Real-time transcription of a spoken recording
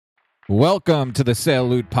Welcome to the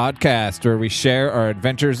Suweeeeeet podcast, where we share our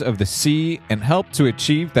adventures of the sea and help to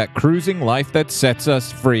achieve that cruising life that sets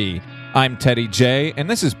us free. I'm Teddy J, and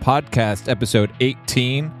this is podcast episode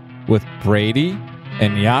 18 with Brady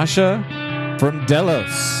and Josje from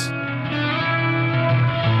Delos.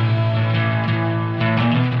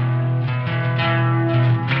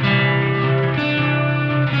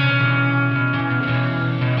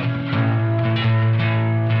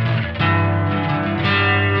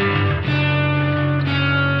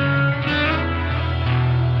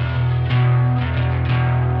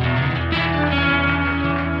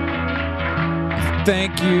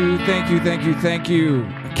 Thank you.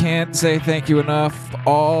 I can't say thank you enough.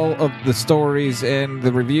 All of the stories and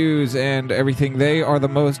the reviews and everything, they are the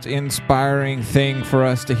most inspiring thing for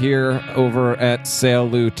us to hear over at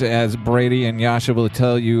Suweeeeeet. As Brady and Josje will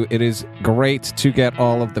tell you, it is great to get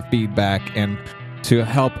all of the feedback and to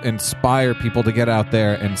help inspire people to get out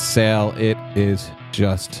there and sail. It is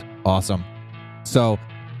just awesome. So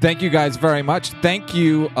thank you guys very much. Thank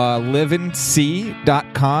you,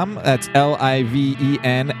 livensea.com. That's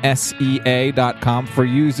LIVENSEA.com for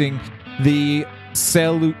using the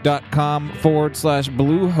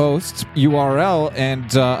Suweeeeeet.com/Bluehost URL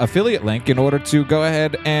and affiliate link in order to go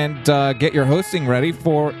ahead and get your hosting ready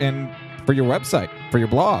for your website, for your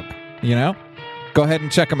blog, you know? Go ahead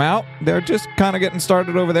and check them out. They're just kind of getting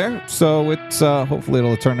started over there, so it's hopefully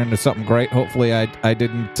it'll turn into something great. Hopefully I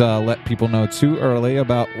didn't let people know too early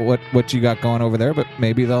about what you got going over there, but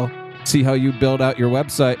maybe they'll see how you build out your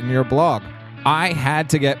website and your blog. I had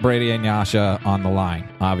to get Brady and Josje on the line,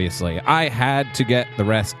 obviously. I had to get the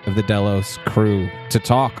rest of the Delos crew to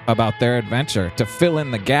talk about their adventure, to fill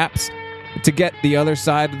in the gaps, to get the other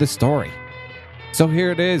side of the story. So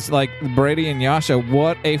here it is, like Brady and Josje,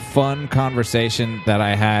 what a fun conversation that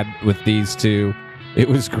I had with these two. It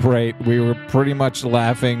was great. We were pretty much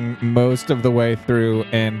laughing most of the way through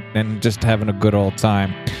and just having a good old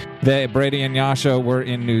time. Brady and Josje were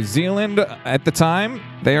in New Zealand at the time.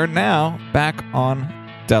 They are now back on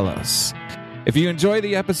Delos. If you enjoy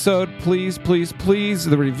the episode, please,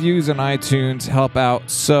 the reviews on iTunes help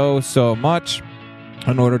out so much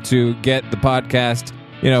in order to get the podcast,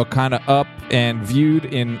 kind of up and viewed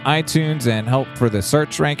in iTunes and help for the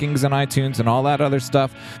search rankings in iTunes and all that other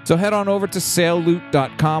stuff. So head on over to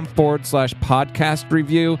Suweeeeeet.com/podcast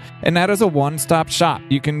review, and that is a one-stop shop.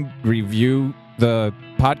 You can review the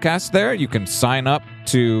podcast there. You can sign up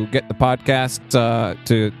to get the podcast,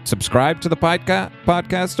 to subscribe to the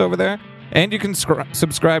podcast over there. And you can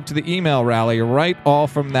subscribe to the email rally, right? All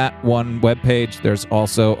from that one webpage. There's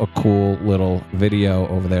also a cool little video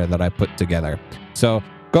over there that I put together. So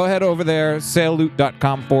go ahead over there,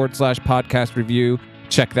 Suweeeeeet.com/podcast review.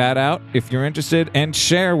 Check that out if you're interested, and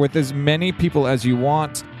share with as many people as you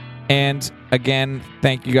want. And again,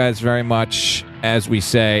 thank you guys very much. As we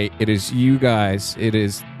say, it is you guys, it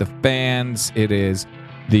is the fans, it is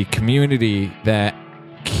the community that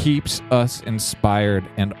keeps us inspired,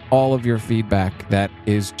 and all of your feedback that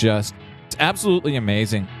is just, it's absolutely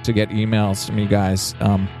amazing to get emails from you guys,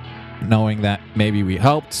 knowing that maybe we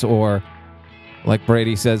helped, or like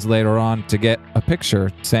Brady says later on, to get a picture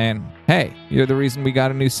saying, hey, you're the reason we got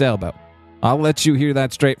a new sailboat. I'll let you hear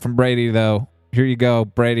that straight from Brady, though. Here you go,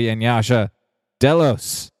 Brady and Josje.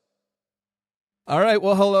 Delos. All right,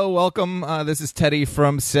 well, hello, welcome. This is Teddy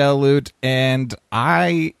from Suweeeeeet, and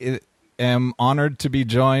I am honored to be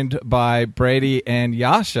joined by Brady and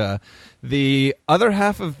Josje, the other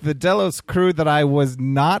half of the Delos crew that I was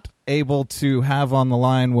not able to have on the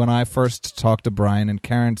line when I first talked to Brian and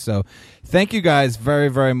Karin. So thank you guys very,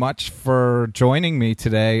 very much for joining me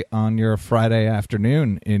today on your Friday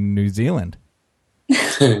afternoon in New Zealand.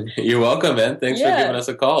 You're welcome, man. Thanks for giving us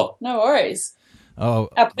a call. No worries. Oh,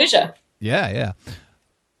 our pleasure. Yeah.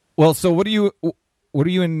 Well, so what are you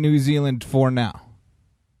in New Zealand for now?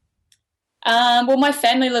 Well, my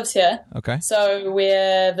family lives here. Okay. So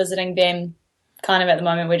we're visiting them kind of at the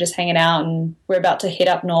moment. We're just hanging out, and we're about to head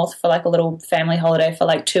up north for like a little family holiday for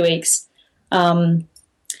like 2 weeks.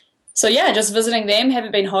 So yeah, just visiting them.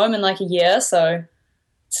 Haven't been home in like a year, so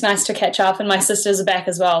it's nice to catch up. And my sisters are back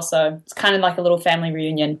as well, so it's kind of like a little family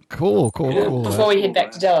reunion. Cool. Before we head back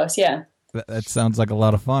to Delos, yeah. That sounds like a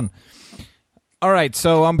lot of fun. All right,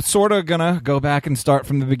 so I'm sort of going to go back and start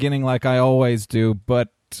from the beginning like I always do, but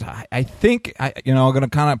I think I'm going to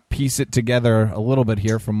kind of piece it together a little bit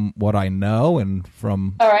here from what I know and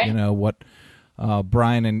from what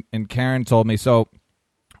Brian and Karin told me. So,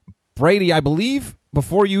 Brady, I believe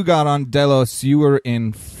before you got on Delos, you were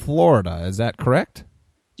in Florida. Is that correct?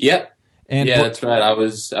 Yep. That's right. I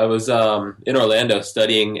was in Orlando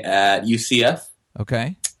studying at UCF.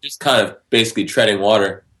 Okay. Just kind of basically treading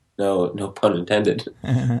water. no pun intended.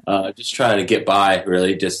 Just trying to get by,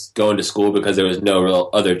 really, just going to school because there was no real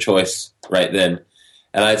other choice right then.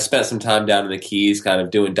 And I spent some time down in the Keys kind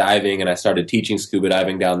of doing diving, and I started teaching scuba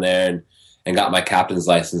diving down there and got my captain's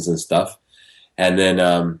license and stuff. And then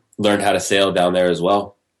learned how to sail down there as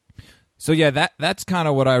well. So yeah, that's kind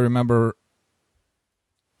of what I remember,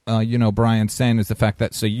 Brian saying, is the fact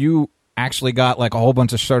that, so you actually got like a whole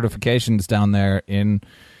bunch of certifications down there in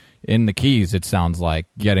the Keys, it sounds like,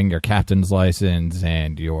 getting your captain's license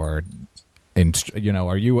and your,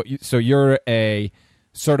 you're a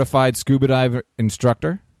certified scuba dive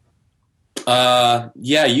instructor? Yeah,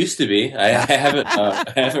 I used to be. I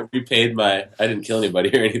haven't repaid I didn't kill anybody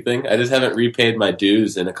or anything. I just haven't repaid my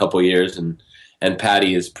dues in a couple years, and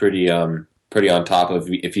Patty is pretty on top of,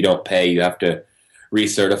 if you don't pay, you have to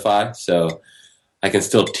recertify. So I can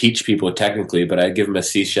still teach people technically, but I give them a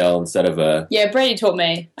seashell instead of a... Yeah, Brady taught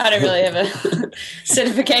me. I don't really have a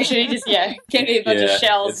certification. He just, give me a bunch of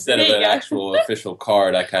shells. Instead of an actual official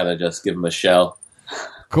card, I kind of just give them a shell.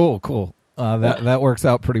 Cool. That works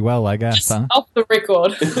out pretty well, I guess, huh? Off the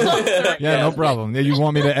record. Yeah, no problem. You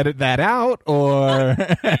want me to edit that out, or...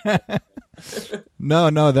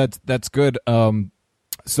 No, that's good.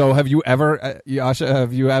 So have you ever,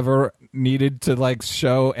 Josje, needed to like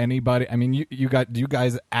show anybody? I mean, do you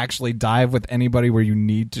guys actually dive with anybody where you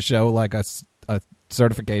need to show like a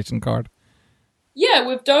certification card? Yeah,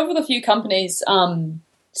 we've dove with a few companies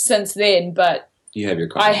since then, but you have your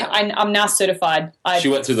card. I'm now certified. She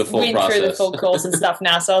went through the full process. Went through the full course and stuff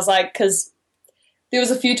now. So I was like, because there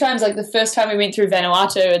was a few times, like the first time we went through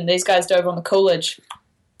Vanuatu and these guys dove on the Coolidge,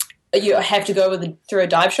 you have to go through a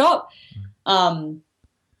dive shop.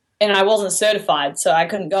 And I wasn't certified, so I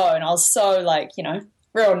couldn't go. And I was so,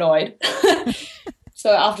 real annoyed.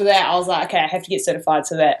 So after that, I was like, okay, I have to get certified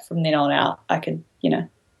so that from then on out, I could,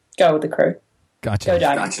 go with the crew. Gotcha. Go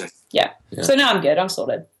diving. Gotcha. Yeah. So now I'm good. I'm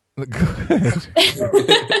sorted.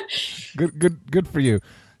 Good for you.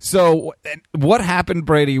 So what happened,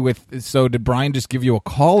 Brady, did Brian just give you a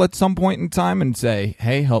call at some point in time and say,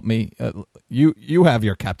 hey, help me, you have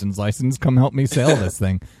your captain's license, come help me sail this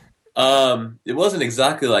thing? It wasn't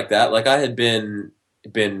exactly like that. Like, I had been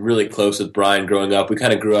really close with Brian growing up. We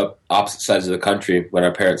kind of grew up opposite sides of the country. When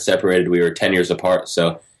our parents separated, we were 10 years apart.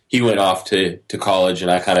 So he went off to college and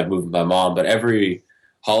I kind of moved with my mom. But every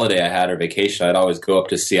holiday I had or vacation, I'd always go up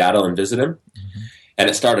to Seattle and visit him. Mm-hmm. And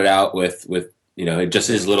it started out with just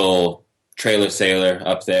his little trailer sailor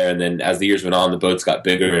up there. And then as the years went on, the boats got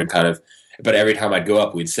bigger and but every time I'd go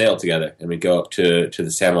up, we'd sail together. And we'd go up to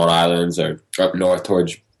the San Juan Islands or up north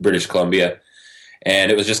towards British Columbia.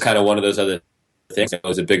 And it was just kind of one of those other things. It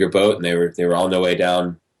was a bigger boat, and they were on their way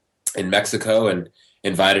down in Mexico and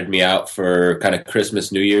invited me out for kind of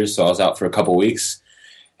Christmas, New Year's. So I was out for a couple weeks.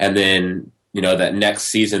 And then, that next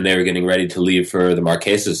season they were getting ready to leave for the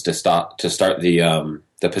Marquesas to start the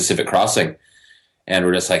Pacific crossing. And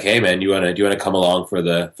we're just like, hey man, do you want to come along for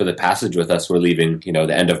the passage with us? We're leaving,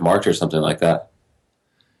 the end of March or something like that.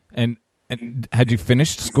 And had you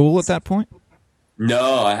finished school at that point?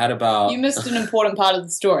 No, I had about... You missed an important part of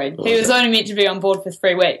the story. He was only meant to be on board for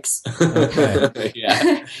 3 weeks. Okay.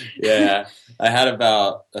 Yeah. I had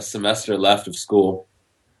about a semester left of school.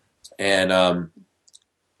 And,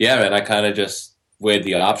 man, I kind of just weighed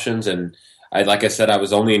the options. And like I said, I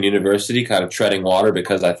was only in university kind of treading water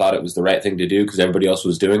because I thought it was the right thing to do because everybody else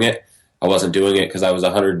was doing it. I wasn't doing it because I was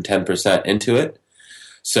 110% into it.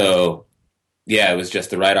 So... yeah, it was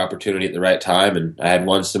just the right opportunity at the right time, and I had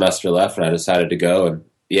 1 semester left, and I decided to go. And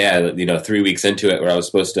 3 weeks into it, where I was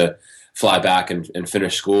supposed to fly back and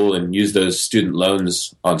finish school and use those student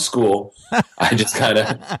loans on school, I just kind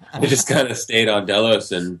of stayed on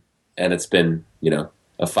Delos, and it's been a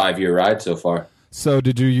 5-year ride so far. So,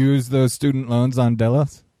 did you use those student loans on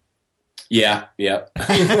Delos? Yeah, yeah,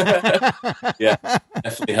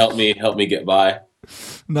 definitely helped me get by.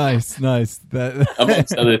 Nice.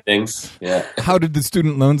 Amongst other things, yeah. How did the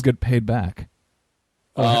student loans get paid back?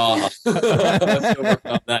 Let's go work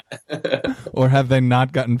on that. Or have they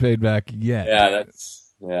not gotten paid back yet?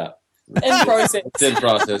 Yeah. In process. It's in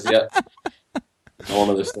process, yeah. A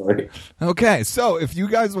whole other story. Okay, so if you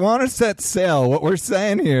guys want to set sail, what we're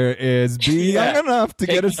saying here is be young enough to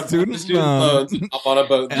get a student loan. Up on a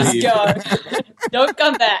boat. Just go. Don't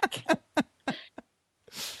come back.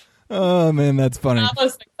 Oh man, that's funny.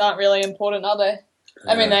 Those things aren't really important, are they?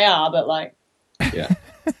 I mean, they are, but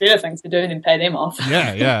better things to do than pay them off.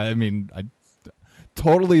 Yeah. I mean, I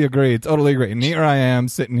totally agree. And here I am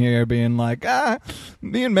sitting here being like,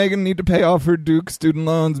 me and Megan need to pay off her Duke student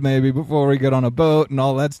loans maybe before we get on a boat and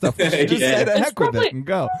all that stuff. We should just say the heck with it and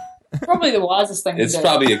go. Probably the wisest thing to do. It's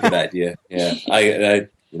probably a good idea. Yeah,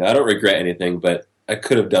 I don't regret anything, but I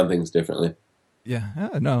could have done things differently. Yeah,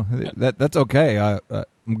 no, that's okay.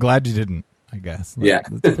 I'm glad you didn't, I guess. Let's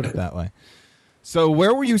put it that way. So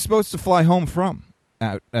where were you supposed to fly home from?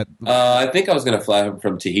 I think I was going to fly home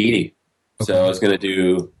from Tahiti. Okay. So I was going to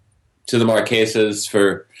do to the Marquesas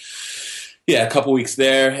for a couple weeks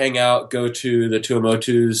there, hang out, go to the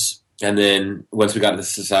Tuamotus, and then once we got to the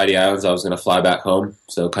Society Islands, I was going to fly back home.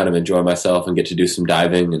 So kind of enjoy myself and get to do some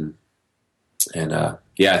diving and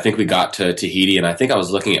I think we got to Tahiti, and I think I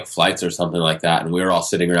was looking at flights or something like that, and we were all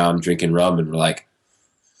sitting around drinking rum, and we're like,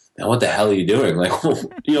 man, what the hell are you doing? Like,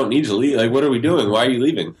 you don't need to leave. Like, what are we doing? Why are you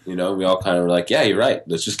leaving? We all kind of were like, yeah, you're right.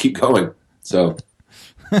 Let's just keep going. So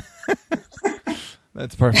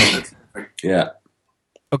that's perfect. Yeah.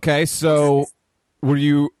 Okay, so were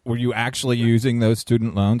you actually using those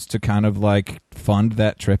student loans to kind of like fund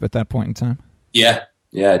that trip at that point in time? Yeah,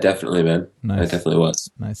 definitely, man. Nice. I definitely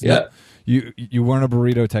was. Nice. Yeah. You weren't a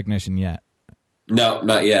burrito technician yet? No,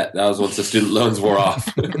 not yet. That was once the student loans wore off.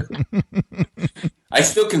 I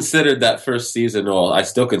still considered that first season, I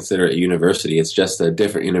still consider it a university. It's just a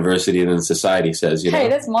different university than society says, Hey,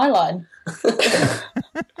 that's my line. But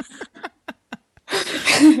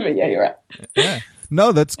yeah, you're right. Yeah.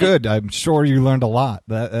 No, that's good. I'm sure you learned a lot.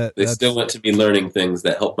 They still went to me learning things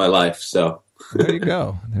that helped my life. So There you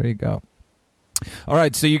go. All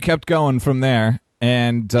right, so you kept going from there.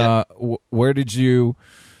 And where did you?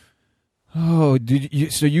 Oh,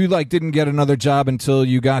 so you didn't get another job until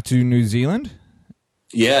you got to New Zealand?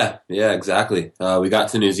 Yeah, exactly. We got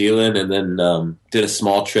to New Zealand and then did a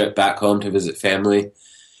small trip back home to visit family,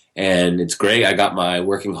 and it's great. I got my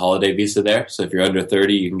working holiday visa there, so if you're under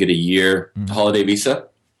 30, you can get a year holiday visa.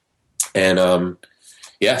 And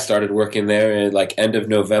started working there at end of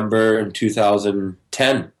November in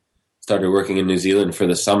 2010. Started working in New Zealand for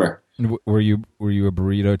the summer. Were you a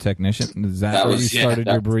burrito technician? Is that where you started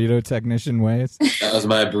your burrito technician ways? That was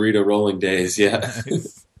my burrito rolling days. Yeah,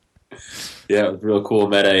 Nice. Yeah, it was real cool.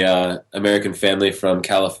 Met a American family from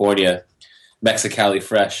California, Mexicali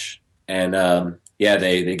Fresh, and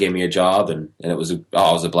they gave me a job, and it was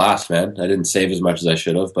a blast, man. I didn't save as much as I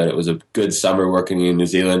should have, but it was a good summer working in New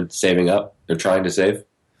Zealand, saving up or trying to save.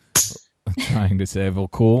 Trying to save. Well,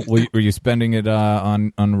 cool. Were you spending it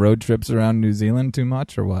on road trips around New Zealand too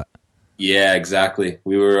much, or what? Yeah, exactly.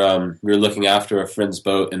 We were looking after a friend's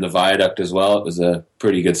boat in the viaduct as well. It was a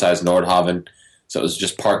pretty good sized Nordhaven, so it was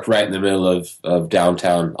just parked right in the middle of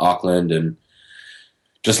downtown Auckland, and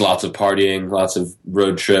just lots of partying, lots of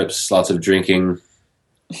road trips, lots of drinking,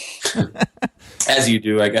 as you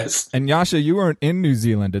do, I guess. And Josje, you weren't in New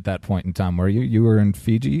Zealand at that point in time, were you? You were in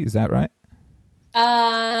Fiji, is that right?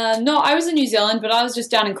 No, I was in New Zealand, but I was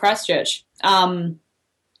just down in Christchurch.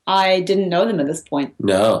 I didn't know them at this point.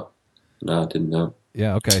 No, I didn't know.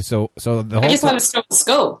 Yeah. Okay. So the whole. I guess I was still in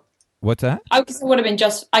school. What's that? I guess I would have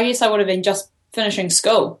been just finishing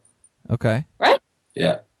school. Okay. Right?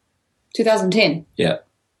 Yeah. 2010. Yeah.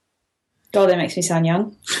 God, that makes me sound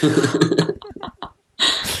young.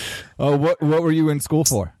 Oh, what were you in school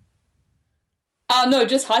for? No,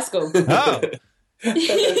 just high school. Oh.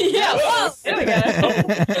 Yeah. Well, there we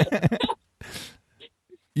go.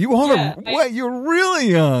 You are you're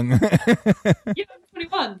really young. Yeah, I'm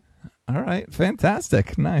 21. All right,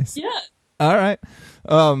 fantastic, nice. Yeah. All right.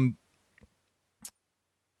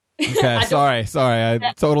 Okay, sorry,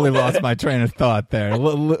 I totally lost my train of thought there.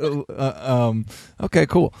 Okay,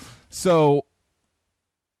 cool. So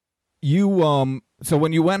you so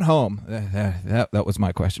when you went home, that was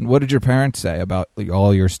my question. What did your parents say about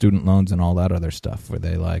all your student loans and all that other stuff? Were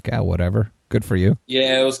they like, whatever, good for you?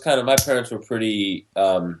 Yeah, it was kind of, my parents were pretty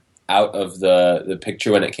out of the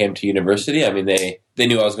picture when it came to university. I mean, they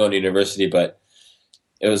knew I was going to university, but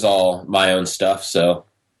it was all my own stuff, so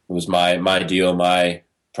it was my deal, my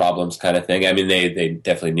problems kind of thing. I mean, they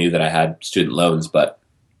definitely knew that I had student loans, but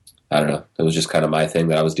I don't know. It was just kind of my thing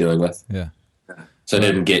that I was dealing with. Yeah. So I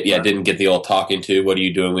didn't get the old talking to, what are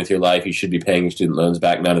you doing with your life? You should be paying your student loans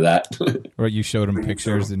back. None of that. Or you showed them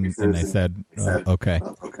pictures and they said, okay.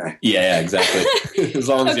 Yeah, exactly. As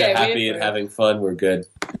long as you're happy and having fun, we're good.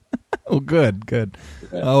 Oh, good. Yeah.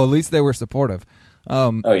 Oh, at least they were supportive.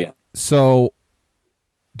 Oh, yeah. So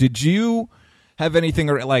did you have anything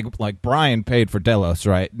like Brian paid for Delos,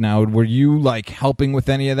 right? Now, were you like helping with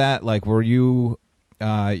any of that? Like, were you,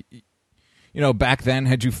 back then,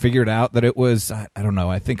 had you figured out that it was, I don't know,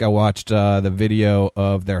 I think I watched the video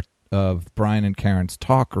of Brian and Karin's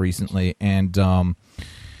talk recently, and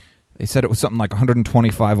they said it was something like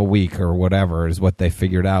 $125 a week or whatever is what they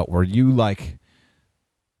figured out. Were you like,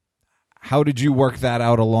 how did you work that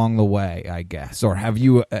out along the way, I guess? Or have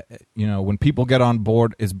you, when people get on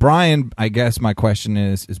board, is Brian, I guess my question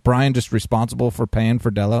is Brian just responsible for paying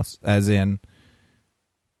for Delos, as in,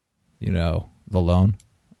 the loan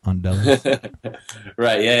on Delos?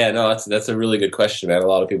 Right. Yeah. No, that's a really good question, man. A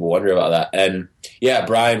lot of people wonder about that. And yeah,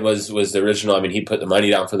 Brian was the original. I mean, he put the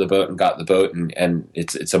money down for the boat and got the boat, and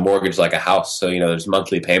it's a mortgage like a house. So, there's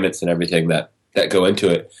monthly payments and everything that go into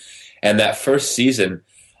it. And that first season,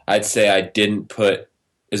 I'd say I didn't put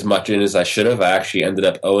as much in as I should have. I actually ended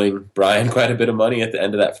up owing Brian quite a bit of money at the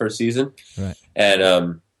end of that first season. Right.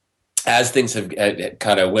 And as things have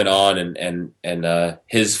kind of went on and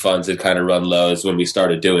his funds had kind of run low is when we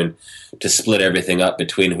started to split everything up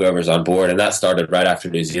between whoever's on board. And that started right after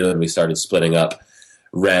New Zealand. We started splitting up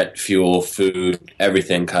rent, fuel, food,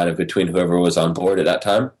 everything kind of between whoever was on board at that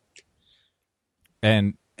time.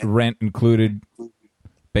 And rent included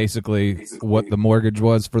basically what the mortgage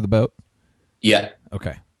was for the boat? Yeah.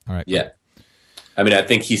 Okay. All right. Yeah. I mean, I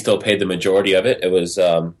think he still paid the majority of it. It was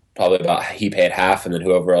probably about he paid half, and then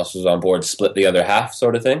whoever else was on board split the other half,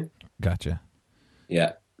 sort of thing. Gotcha.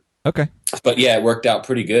 Yeah. Okay. But yeah, it worked out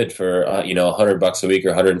pretty good for $100 a week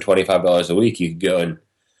or $125 a week. You could go and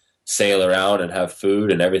sail around and have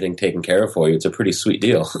food and everything taken care of for you. It's a pretty sweet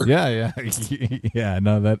deal. Yeah. Yeah.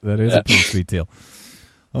 No, that is a pretty sweet deal.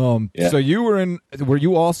 So were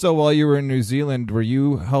you also, while you were in New Zealand, were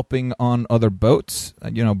you helping on other boats?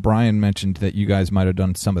 Brian mentioned that you guys might have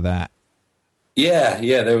done some of that. Yeah.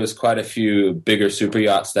 There was quite a few bigger super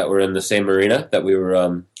yachts that were in the same marina that we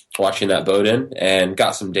were watching that boat in, and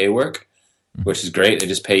got some day work, which is great. They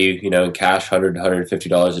just pay you, in cash, $100,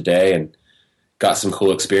 $150 a day, and got some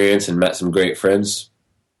cool experience and met some great friends.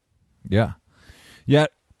 Yeah. Yeah.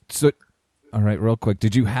 So, all right, real quick.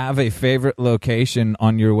 Did you have a favorite location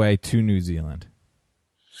on your way to New Zealand?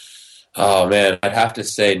 Oh, man. I'd have to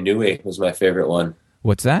say Nui was my favorite one.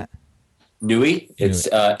 What's that? Nui. It's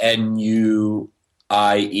Nuie,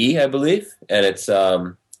 I believe. And it's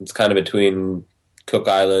kind of between Cook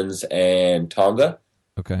Islands and Tonga.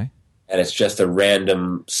 Okay. And it's just a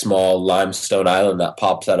random small limestone island that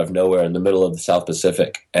pops out of nowhere in the middle of the South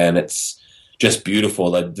Pacific. And it's just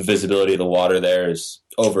beautiful. Like, the visibility of the water there is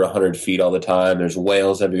over 100 feet all the time. There's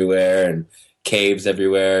whales everywhere and caves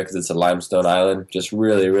everywhere because it's a limestone island. Just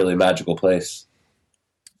really, really magical place.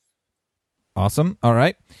 Awesome. All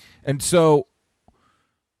right. And so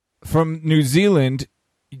from New Zealand,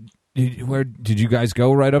 where did you guys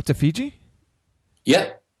go? Right up to Fiji?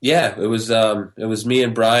 Yeah. It was me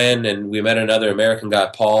and Brian, and we met another American guy,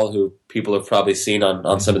 Paul, who people have probably seen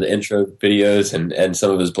on some of the intro videos and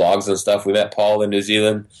some of his blogs and stuff. We met Paul in New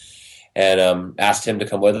Zealand and asked him to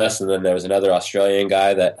come with us. And then there was another Australian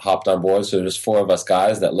guy that hopped on board. So there was 4 of us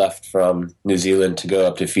guys that left from New Zealand to go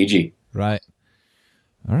up to Fiji. Right.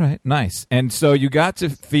 All right. Nice. And so you got to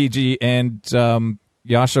Fiji, and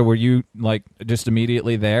Josje, were you like just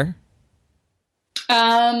immediately there?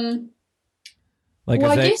 Like,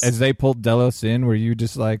 well, as they pulled Delos in, were you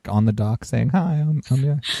just like on the dock saying, "Hi, I'm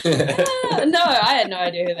yeah"? No, I had no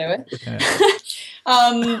idea who they were.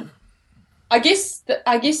 Yeah. I guess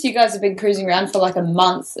you guys have been cruising around for like a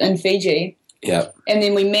month in Fiji. Yeah. And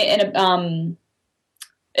then we met in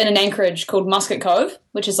an anchorage called Musket Cove,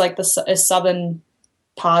 which is like a southern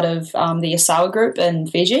part of the Yasawa group in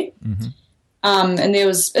Fiji. Mm-hmm. And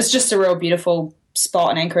it's just a real beautiful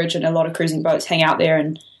spot and anchorage, and a lot of cruising boats hang out there,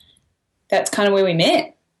 and that's kind of where we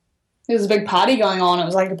met. There was a big party going on. It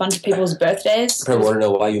was like a bunch of people's birthdays. I want to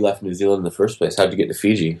know why you left New Zealand in the first place. How'd you get to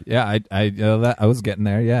Fiji? Yeah, I know that. I was getting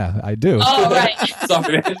there. Yeah, I do. Oh, right.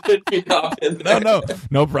 Sorry, I didn't mean to hop in there.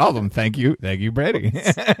 No problem. Thank you, Brady.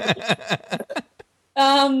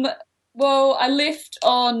 Well, I left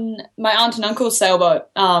on my aunt and uncle's sailboat.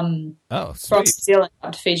 From New Zealand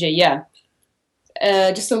up to Fiji. Yeah,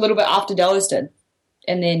 just a little bit after Delos did,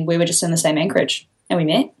 and then we were just in the same anchorage, and we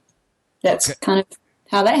met. That's kind of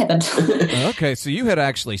how that happened. Okay, so you had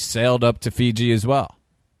actually sailed up to Fiji as well.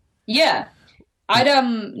 Yeah.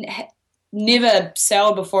 I'd never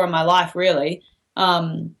sailed before in my life, really.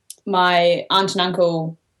 My aunt and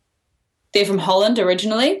uncle, they're from Holland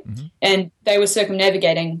originally, mm-hmm. and they were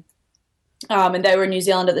circumnavigating, and they were in New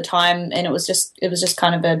Zealand at the time, and it was just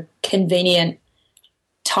kind of a convenient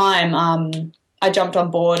time. I jumped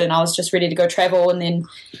on board, and I was just ready to go travel, and then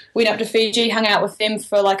went up to Fiji, hung out with them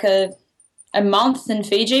for like a month in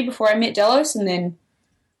Fiji before I met Delos, and then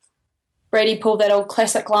Brady pulled that old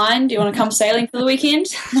classic line, "Do you want to come sailing for the weekend?"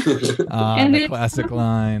 And the classic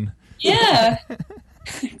line. Yeah.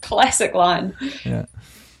 Classic line. Yeah.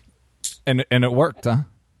 And it worked, huh?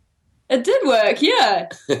 It did work, yeah.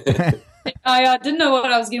 I didn't know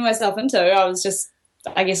what I was getting myself into. I was just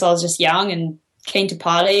I guess I was just young and keen to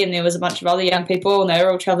party, and there was a bunch of other young people, and they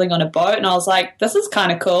were all traveling on a boat, and I was like, this is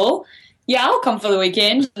kind of cool. Yeah, I'll come for the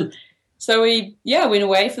weekend. So we went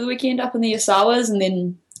away for the weekend up in the Osawas, and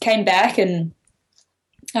then came back, and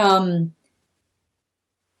then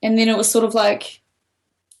it was sort of like,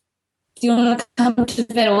 do you want to come to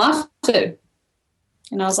Vanuatu?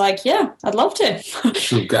 And I was like, yeah, I'd love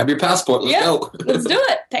to. Grab your passport. Let's go. Let's do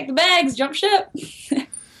it. Pack the bags, jump ship.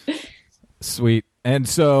 Sweet. And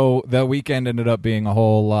so the weekend ended up being a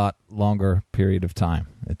whole lot longer period of time,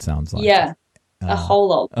 it sounds like. Yeah, a whole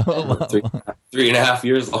lot. 3.5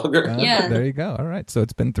 years longer. Yeah. There you go. All right. So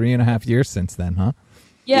it's been 3.5 years since then, huh?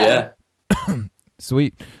 Yeah.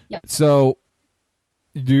 Sweet. Yep. So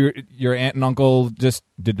your aunt and uncle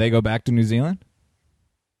did they go back to New Zealand?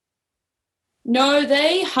 No,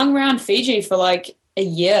 they hung around Fiji for like a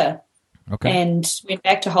year. Okay. And went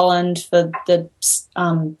back to Holland for the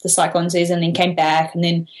cyclone season, then came back, and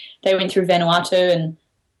then they went through Vanuatu, and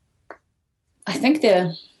I think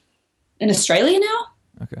they're in Australia now.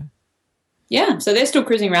 Okay. Yeah, so they're still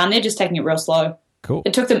cruising around. They're just taking it real slow. Cool.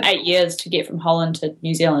 It took them 8 years to get from Holland to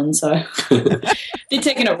New Zealand, so they're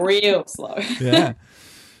taking it real slow. Yeah.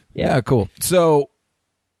 Yeah, cool. So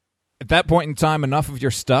at that point in time, enough of your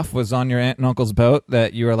stuff was on your aunt and uncle's boat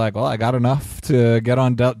that you were like, well, I got enough to get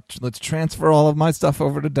on. Let's transfer all of my stuff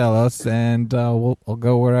over to Delos, and I'll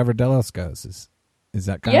go wherever Delos goes. Is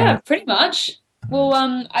that kind of? Yeah, pretty much. Well,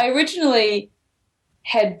 I originally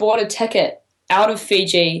had bought a ticket out of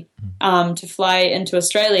Fiji to fly into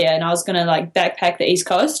Australia, and I was going to like backpack the East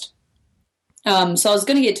Coast. So I was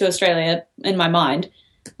going to get to Australia in my mind.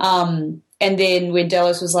 And then when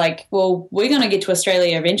Delos was like, well, we're going to get to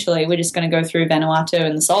Australia eventually, we're just going to go through Vanuatu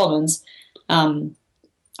and the Solomons,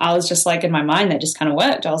 I was just like, in my mind, that just kind of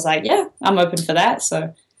worked. I was like, yeah, I'm open for that.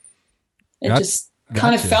 So it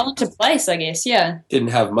kind of fell into place, I guess, yeah. Didn't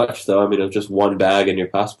have much, though. I mean, it was just one bag and your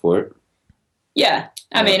passport. Yeah.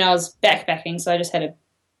 I mean, I was backpacking, so I just had to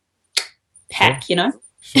pack, you know?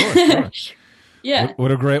 Sure. Yeah.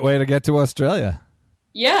 What a great way to get to Australia.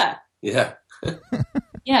 Yeah. Yeah.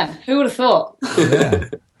 Yeah, who would have thought? Yeah.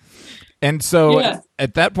 And so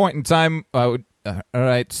at that point in time, all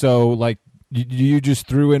right, so like you just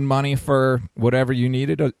threw in money for whatever you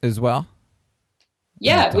needed as well?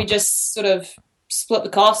 Yeah, we just sort of split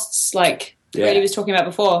the costs like Brady was talking about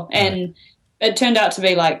before. And it turned out to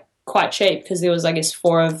be like quite cheap because there was, I guess,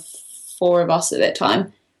 four of us at that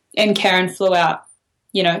time. And Karin flew out,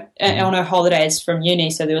 you know, on her holidays from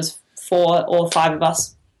uni, so there was 4 or 5 of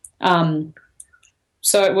us.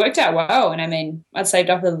 So it worked out well, and I mean, I'd saved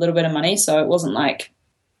up a little bit of money, so it wasn't like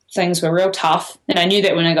things were real tough. And I knew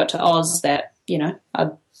that when I got to Oz that, you know, I'd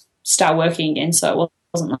start working again, so it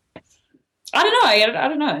wasn't like, I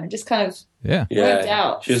don't know, it just kind of worked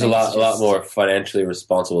out. She was a lot more financially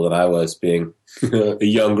responsible than I was, being a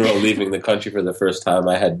young girl leaving the country for the first time.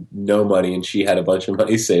 I had no money, and she had a bunch of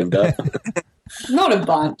money saved up. Not a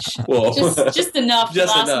bunch. Well, just enough to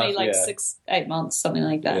last me like 6-8 months, something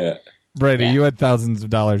like that. Yeah. Brady, you had thousands of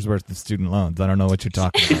dollars worth of student loans. I don't know what you're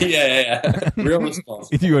talking about. yeah. Real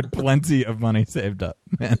responsible. You had plenty of money saved up,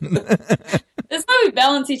 man. That's how we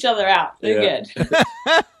balance each other out. They're good.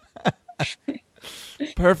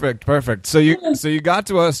 Perfect. So you got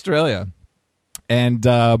to Australia, and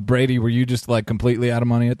Brady, were you just like completely out of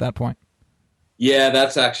money at that point? Yeah,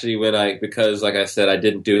 that's actually when because like I said, I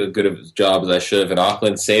didn't do as good of a job as I should have in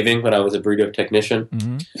Auckland saving when I was a burrito technician.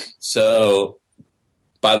 Mm-hmm. So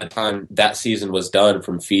by the time that season was done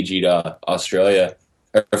from Fiji to Australia,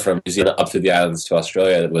 or from New Zealand up through the islands to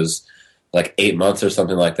Australia, it was like 8 months or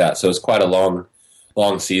something like that. So it was quite a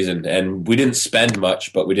long season. And we didn't spend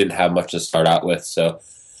much, but we didn't have much to start out with. So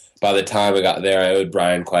by the time we got there, I owed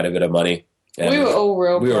Brian quite a bit of money. And we were all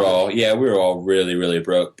real broke. We were all really, really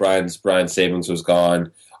broke. Brian's savings was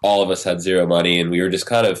gone. All of us had zero money, and we were just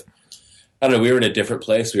kind of, I don't know, we were in a different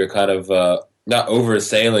place. We were kind of not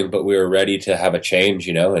oversailing, but we were ready to have a change,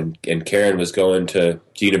 you know, and Karin was going to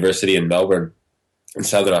university in Melbourne in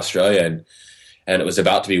Southern Australia, and it was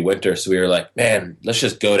about to be winter, so we were like, man, let's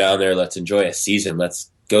just go down there, let's enjoy a season,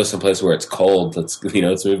 let's go someplace where it's cold, let's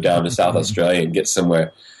move down to South Australia and get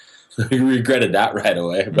somewhere. We regretted that right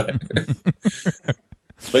away, but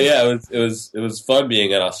yeah, it was fun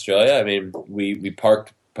being in Australia. I mean, we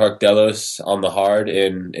parked Delos on the hard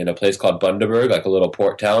in a place called Bundaberg, like a little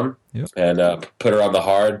port town, and put her on the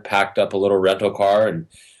hard, packed up a little rental car, and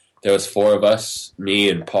there was 4 of us, me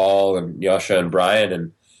and Paul and Josje and Brian,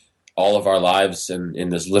 and all of our lives in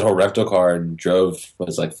this little rental car, and drove, what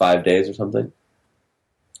was it, like 5 days or something?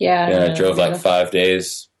 I drove like 5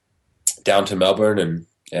 days down to Melbourne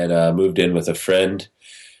and moved in with a friend.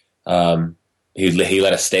 he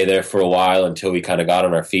let us stay there for a while until we kind of got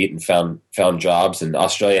on our feet and found jobs. And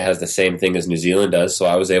Australia has the same thing as New Zealand does, so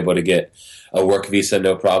I was able to get a work visa,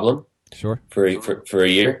 no problem. Sure. For a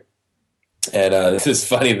year. And this is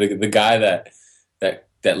funny. The guy that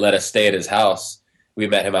let us stay at his house, we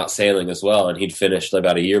met him out sailing as well, and he'd finished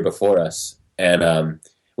about a year before us. And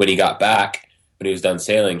when he got back, when he was done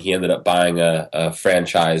sailing, he ended up buying a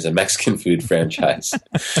franchise, a Mexican food franchise.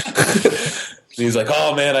 And he's like,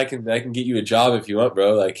 "Oh man, I can get you a job if you want,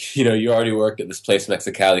 bro. Like, you already worked at this place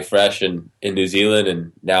Mexicali Fresh in New Zealand,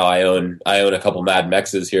 and now I own a couple Mad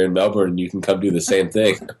Mexes here in Melbourne, and you can come do the same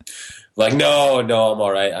thing." Like, no, I'm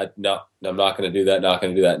all right. I'm not going to do that. Not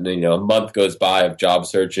going to do that. And then, a month goes by of job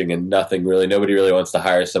searching and nobody really wants to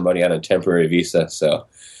hire somebody on a temporary visa. So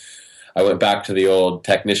I went back to the old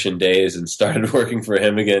technician days and started working for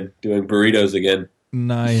him again, doing burritos again.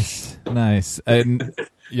 Nice. And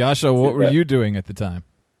Josje, what were you doing at the time?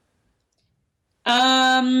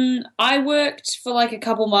 I worked for like a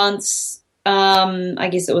couple months. I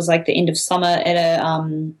guess it was like the end of summer at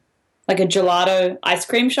a gelato ice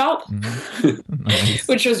cream shop, Nice.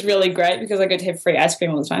 which was really great because I got to have free ice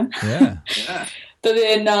cream all the time. Yeah. But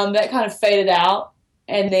then that kind of faded out,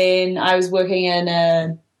 and then I was working in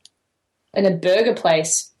a burger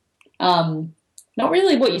place. Not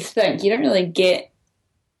really what you think. You don't really get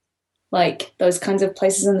like those kinds of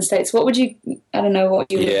places in the States. What would you? I don't know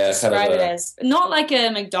what you would describe it as. Not like a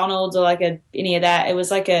McDonald's or like any of that. It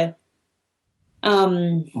was like a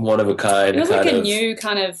one of a kind. It was like a new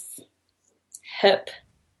kind of hip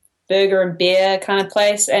burger and beer kind of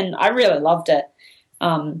place, and I really loved it.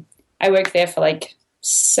 I worked there for like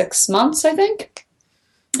 6 months, I think,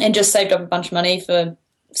 and just saved up a bunch of money for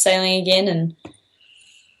sailing again. And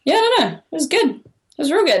yeah, I don't know, it was good. It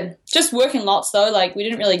was real good. Just working lots though. Like, we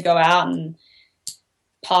didn't really go out and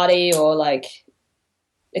party or like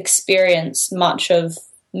experience much of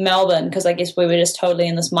Melbourne because I guess we were just totally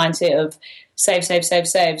in this mindset of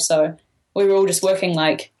save. So we were all just working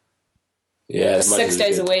like 6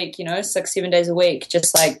 days a week, 6-7 days a week,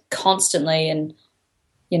 just like constantly. And,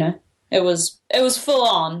 it was full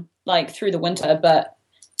on like through the winter, but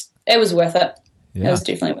it was worth it. Yeah. It was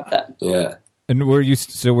definitely worth it. Yeah. And were you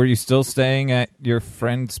still staying at your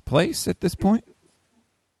friend's place at this point?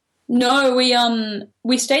 No,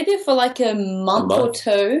 we stayed there for like a month or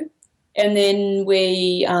two, and then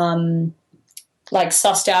we like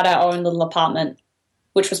sussed out our own little apartment,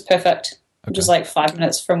 which was perfect. Okay. Just like 5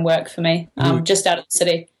 minutes from work for me, just out of the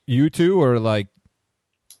city. You two, or like?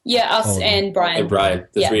 Yeah, us and Brian. And Brian,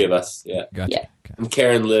 the three of us. Yeah. Gotcha. Yeah. Okay. And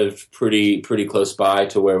Karin lived pretty close by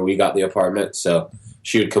to where we got the apartment, so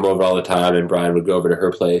she would come over all the time, and Brian would go over to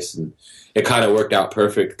her place, and it kind of worked out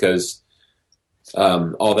perfect because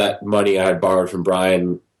all that money I had borrowed from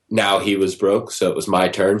Brian, now he was broke, so it was my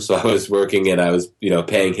turn. So I was working, and I was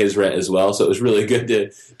paying his rent as well. So it was really good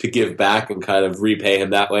to give back and kind of repay him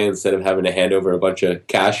that way instead of having to hand over a bunch of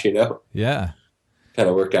cash. Yeah. Kind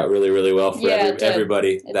of worked out really, really well for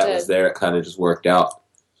everybody that was there. It kind of just worked out.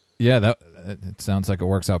 Yeah, it sounds like it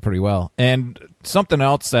works out pretty well. And something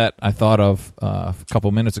else that I thought of a couple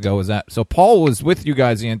minutes ago was that, so Paul was with you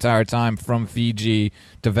guys the entire time from Fiji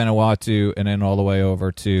to Vanuatu and then all the way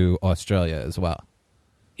over to Australia as well.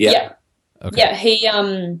 Yeah. Okay. Yeah,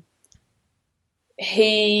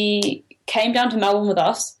 he came down to Melbourne with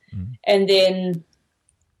us, and then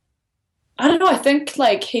I don't know, I think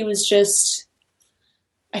like he was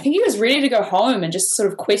ready to go home and just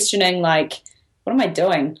sort of questioning like, what am I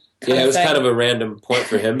doing? Yeah, it was kind of a random point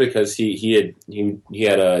for him because he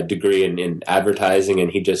had a degree in advertising,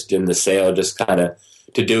 and he just in the sail just kind of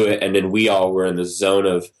to do it. And then we all were in the zone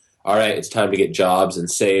of, all right, it's time to get jobs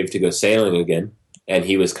and save to go sailing again. And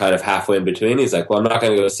he was kind of halfway in between. He's like, well, I'm not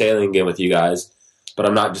going to go sailing again with you guys, but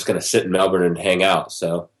I'm not just going to sit in Melbourne and hang out.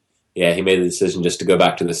 So yeah, he made the decision just to go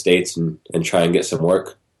back to the States and try and get some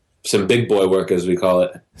work. Some big boy work, as we call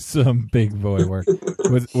it. Some big boy work.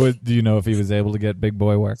 Do you know if he was able to get big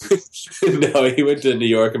boy work? No, he went to New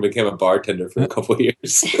York and became a bartender for a couple of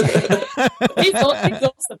years. He's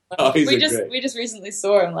awesome. Oh, we just recently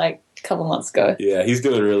saw him like a couple months ago. Yeah, he's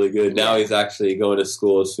doing really good. Now he's actually going to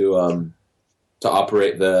school to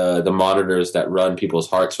operate the monitors that run people's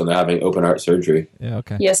hearts when they're having open heart surgery. Yeah,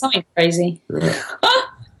 okay. Yeah, something crazy. Yeah.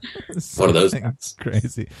 One of those guys.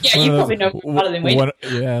 Crazy. Yeah, you probably know more than we do.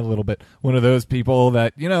 Yeah, a little bit. One of those people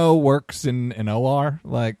that, works in an OR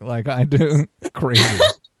like I do. Crazy.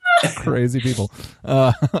 Crazy people.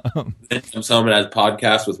 Someone has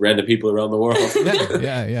podcasts with random people around the world.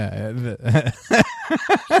 Yeah.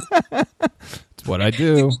 It's what I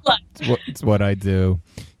do. It's what I do.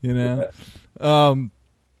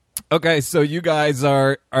 Okay, so you guys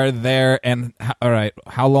are there, and all right.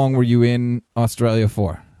 How long were you in Australia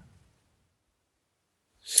for?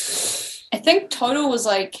 I think total was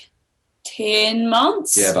like 10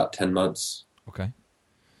 months. Yeah, about 10 months. Okay.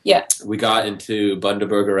 Yeah. We got into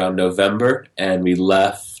Bundaberg around November, and we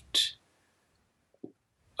left.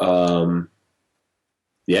 No,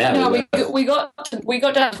 we got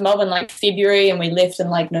down to Melbourne like February, and we left in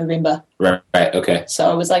like November. Right. Okay.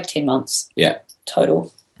 So it was like 10 months. Yeah. Okay.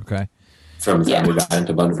 Total. From the time we got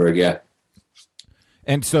into Bundaberg, yeah.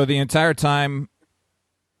 And so the entire time,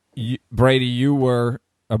 Brady, you were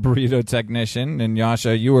a burrito technician, and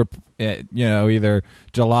Josje, you were, either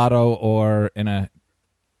gelato or in a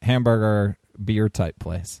hamburger beer type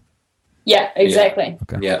place. Yeah, exactly.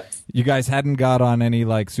 Okay. Yeah. You guys hadn't got on any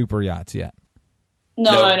like super yachts yet.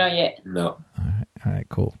 No, not yet. No. All right.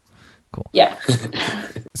 Cool. Yeah.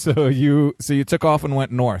 So you took off and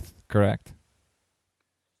went north, correct?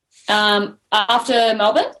 After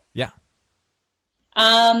Melbourne? Yeah.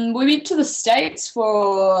 We went to the States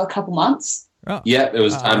for a couple months. Oh. Yeah, it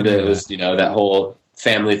was time to. It was that whole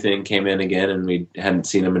family thing came in again, and we hadn't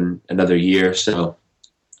seen them in another year. So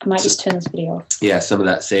I might just turn this video off. Yeah, some of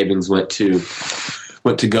that savings went to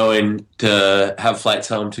going to have flights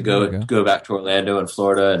home to go back to Orlando and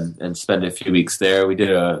Florida and spend a few weeks there. We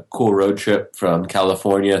did a cool road trip from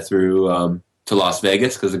California through to Las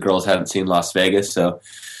Vegas because the girls hadn't seen Las Vegas, so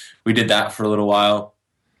we did that for a little while,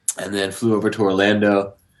 and then flew over to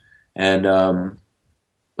Orlando. And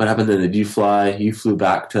what happened then? Did you fly? You flew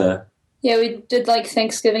back to? Yeah, we did like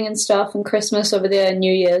Thanksgiving and stuff and Christmas over there and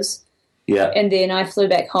New Year's. Yeah, and then I flew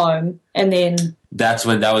back home, and then that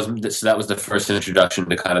was the first introduction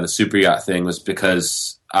to kind of the super yacht thing, was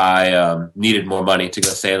because I needed more money to go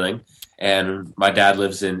sailing, and my dad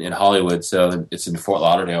lives in Hollywood, so it's in Fort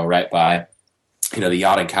Lauderdale, right by the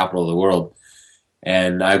yachting capital of the world.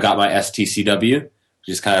 And I got my STCW, which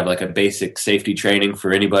is kind of like a basic safety training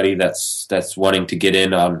for anybody that's wanting to get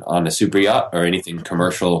in on a super yacht or anything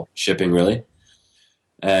commercial shipping, really.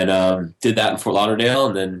 And did that in Fort Lauderdale,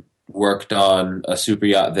 and then worked on a super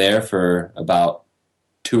yacht there for about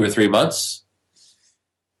 2 or 3 months,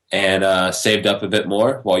 and saved up a bit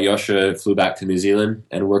more while Josje flew back to New Zealand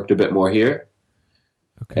and worked a bit more here.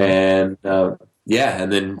 Okay. And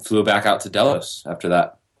and then flew back out to Delos after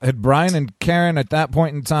that. Had Brian and Karin at that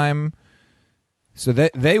point in time, so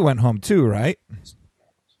they went home too, right?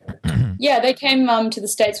 Yeah, they came to the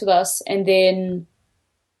States with us, and then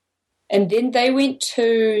they went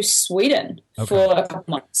to Sweden for a couple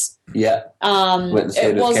months. Yeah. Went and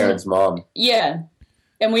stayed with Karen's mom. Yeah.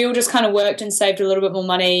 And we all just kind of worked and saved a little bit more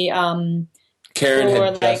money. Karen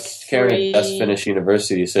had just finished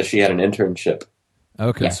university, so she had an internship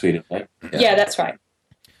in Sweden, right? Yeah, that's right.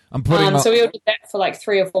 So we all did that for like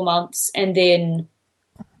 3 or 4 months, and then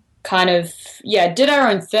kind of, did our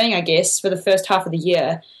own thing, I guess, for the first half of the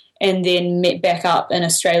year, and then met back up in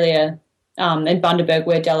Australia in Bundaberg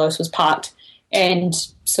where Delos was parked, and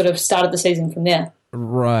sort of started the season from there.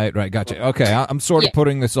 Right, gotcha. Okay, I'm sort of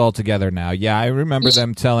putting this all together now. Yeah, I remember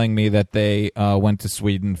them telling me that they went to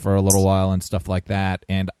Sweden for a little while and stuff like that,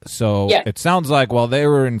 and so it sounds like while they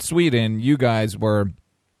were in Sweden, you guys were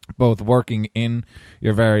both working in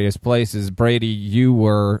your various places. Brady, you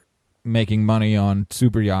were making money on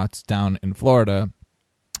super yachts down in Florida,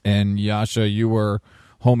 and Josje, you were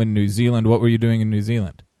home in New Zealand. What were you doing in New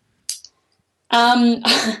Zealand?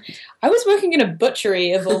 I was working in a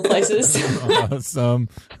butchery of all places. Awesome.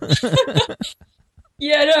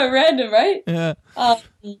 Yeah, no, random, right? Yeah.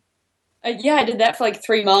 I did that for like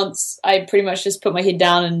 3 months. I pretty much just put my head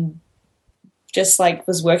down and just like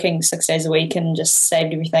was working 6 days a week and just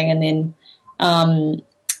saved everything. And then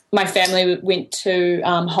my family went to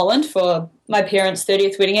Holland for my parents'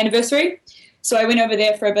 30th wedding anniversary. So I went over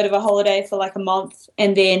there for a bit of a holiday for like a month,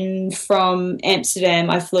 and then from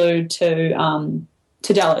Amsterdam I flew to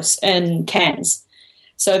Delos in Cairns.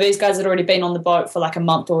 So these guys had already been on the boat for like a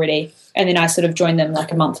month already, and then I sort of joined them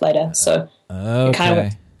like a month later. So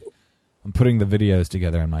okay. I'm putting the videos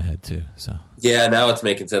together in my head too. So yeah, now it's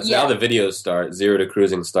making sense. Yeah. Now the videos start. Zero to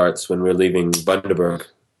Cruising starts when we're leaving Bundaberg.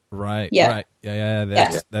 Right. Yeah. Right.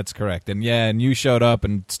 Yeah. That's correct. And you showed up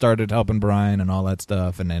and started helping Brian and all that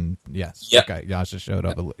stuff. And then okay, Josje showed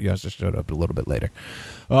up. Josje showed up a little bit later.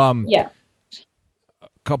 A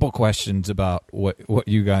couple questions about what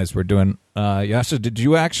you guys were doing. Josje, did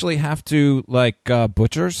you actually have to like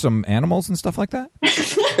butcher some animals and stuff like that?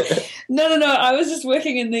 No. I was just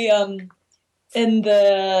working in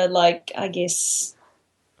the like, I guess,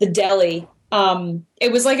 the deli.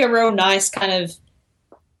 It was like a real nice kind of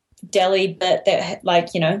deli, but that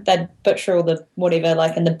like, they'd butcher all the whatever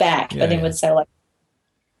like in the back, but then would say like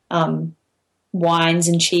wines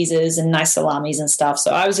and cheeses and nice salamis and stuff.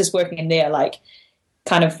 So I was just working in there, like,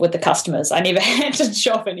 kind of with the customers. I never had to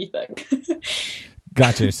shop anything.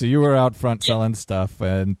 Gotcha. So you were out front selling stuff,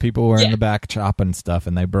 and people were in the back chopping stuff,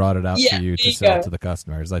 and they brought it out to you to sell to the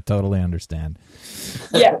customers. I totally understand.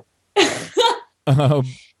 Yeah.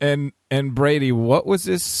 And Brady, what was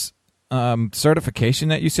this certification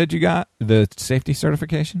that you said you got? The safety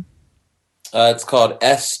certification? It's called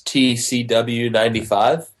STCW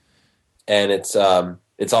 95, and it's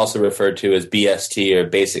also referred to as BST, or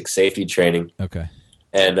Basic Safety Training. Okay.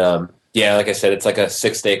 And like I said, it's like a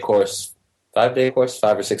 6-day course, 5-day course,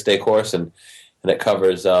 5 or 6 day course, and it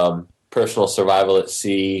covers personal survival at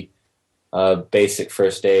sea, basic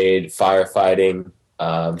first aid, firefighting,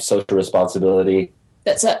 social responsibility.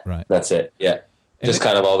 That's it. Right. That's it. Yeah. Just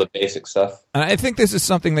kind of all the basic stuff. And I think this is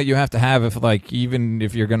something that you have to have if, like, even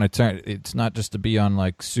if you're going to turn, it's not just to be on,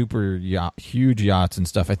 like, super huge yachts and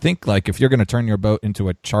stuff. I think, like, if you're going to turn your boat into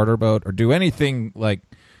a charter boat or do anything, like,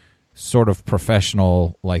 sort of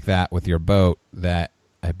professional like that with your boat, that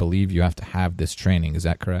I believe you have to have this training. Is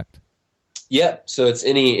that correct? Yeah. So it's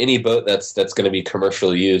any boat that's going to be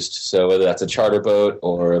commercially used. So whether that's a charter boat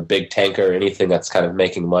or a big tanker, anything that's kind of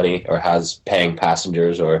making money or has paying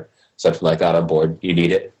passengers or something like that on board, you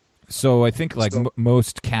need it. So I think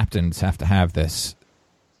most captains have to have this.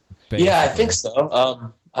 Basically. Yeah, I think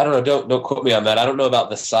so. I don't know. Don't quote me on that. I don't know about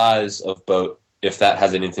the size of boat, if that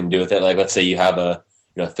has anything to do with it. Like, let's say you have a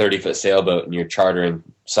 30-foot sailboat and you're chartering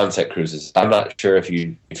sunset cruises. I'm not sure if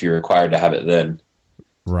you're required to have it then.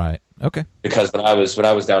 Right. Okay. Because when I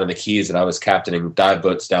was down in the Keys and I was captaining dive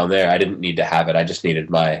boats down there, I didn't need to have it. I just needed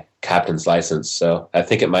my captain's license. So I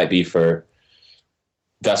think it might be for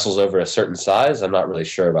vessels over a certain size. I'm not really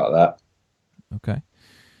sure about that. Okay.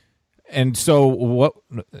 And so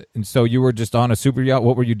you were just on a super yacht.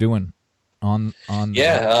 What were you doing on?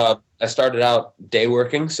 I started out day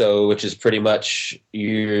working, which is pretty much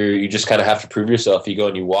you just kind of have to prove yourself. You go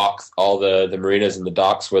and you walk all the marinas and the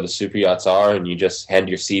docks where the super yachts are, and you just hand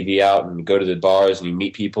your CV out and you go to the bars and you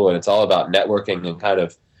meet people, and it's all about networking and kind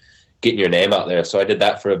of getting your name out there. So I did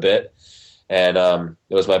that for a bit, and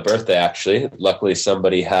it was my birthday, actually. Luckily,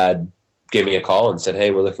 somebody gave me a call and said, "Hey,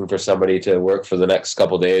 we're looking for somebody to work for the next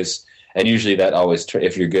couple days." And usually that always,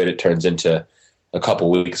 if you're good, it turns into a couple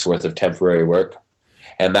weeks worth of temporary work.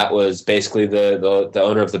 And that was basically the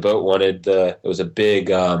owner of the boat wanted it was a big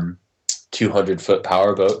 200-foot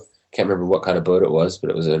power boat. Can't remember what kind of boat it was,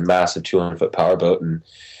 but it was a massive 200-foot power boat, and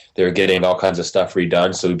they were getting all kinds of stuff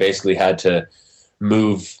redone. So we basically had to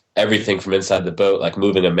move everything from inside the boat, like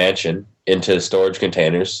moving a mansion, into storage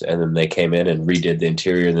containers, and then they came in and redid the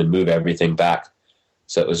interior and then move everything back.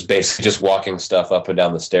 So it was basically just walking stuff up and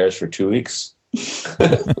down the stairs for 2 weeks.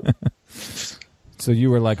 So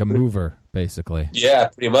you were like a mover, basically. Yeah,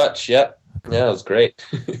 pretty much. Yep. Okay. Yeah, it was great.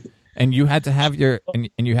 And you had to have you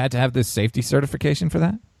had to have this safety certification for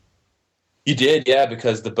that? You did, yeah,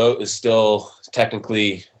 because the boat is still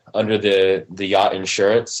technically under the yacht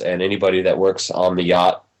insurance, and anybody that works on the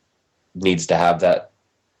yacht needs to have that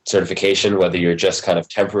certification, whether you're just kind of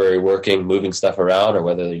temporary working, moving stuff around, or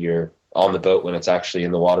whether you're on the boat when it's actually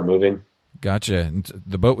in the water moving. Gotcha. And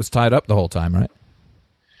the boat was tied up the whole time, right?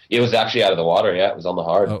 It was actually out of the water, yeah. It was on the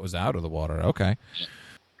hard. Oh, it was out of the water. Okay.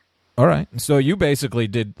 All right. So you basically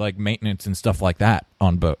did like maintenance and stuff like that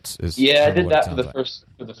on boats. Yeah, I did that for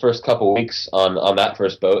the first couple of weeks on that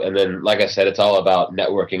first boat, and then, like I said, it's all about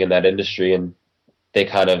networking in that industry, and they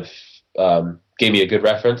kind of gave me a good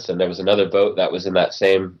reference. And there was another boat that was in that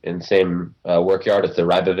same work yard at the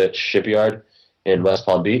Rybovich shipyard in West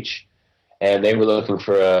Palm Beach, and they were looking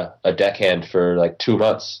for a deckhand for like 2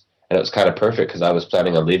 months. And it was kind of perfect because I was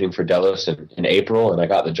planning on leaving for Delos in April, and I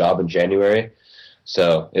got the job in January.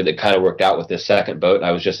 So it kind of worked out with this second boat.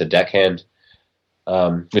 I was just a deckhand,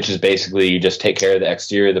 which is basically you just take care of the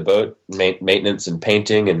exterior of the boat, maintenance and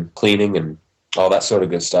painting and cleaning and all that sort of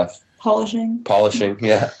good stuff. Polishing,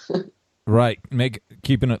 yeah. Right.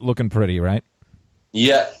 Keeping it looking pretty, right?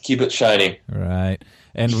 Yeah, keep it shiny. Right.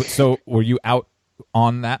 And so were you out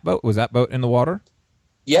on that boat? Was that boat in the water?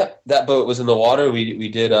 Yep, that boat was in the water. We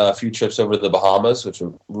did a few trips over to the Bahamas, which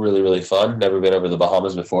were really, really fun. Never been over the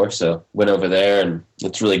Bahamas before, so went over there, and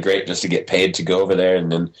it's really great just to get paid to go over there.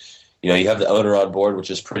 And then, you have the owner on board,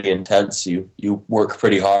 which is pretty intense. You work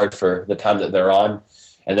pretty hard for the time that they're on,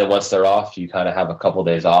 and then once they're off, you kind of have a couple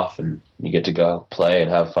days off, and you get to go play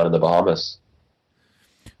and have fun in the Bahamas.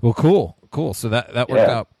 Well, cool. So that worked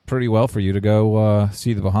out pretty well for you to go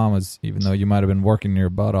see the Bahamas, even though you might have been working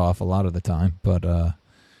your butt off a lot of the time, but.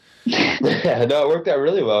 Yeah, no, it worked out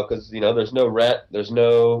really well because there's no rent, there's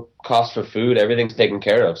no cost for food, everything's taken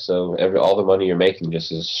care of. So all the money you're making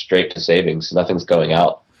just is straight to savings. Nothing's going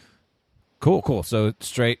out. Cool. So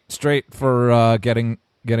straight for getting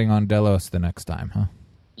on Delos the next time, huh?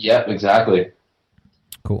 Yep, exactly.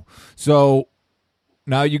 Cool. So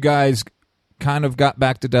now you guys kind of got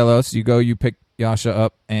back to Delos. You pick Josje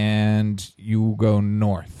up, and you go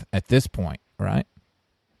north at this point, right?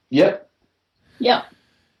 Yep. Yeah.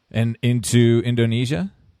 And into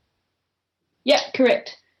Indonesia? Yeah,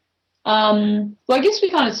 correct. Well, I guess we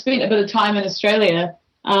kind of spent a bit of time in Australia.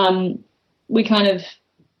 We kind of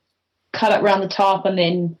cut up around the top and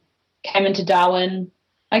then came into Darwin.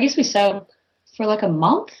 I guess we sailed for like a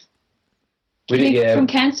month. From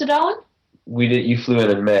Cairns to Darwin? We did. You flew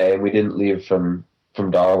in May, and we didn't leave from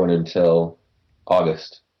Darwin until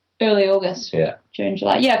August. Early August. Yeah. June,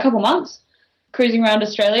 July. Yeah, a couple months. Cruising around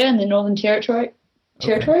Australia and the Northern Territory.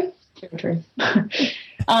 Territory,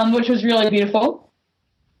 which was really beautiful.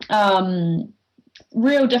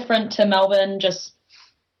 Real different to Melbourne. It's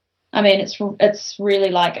really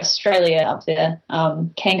like Australia up there.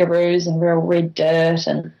 Kangaroos and real red dirt,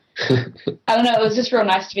 and I don't know. It was just real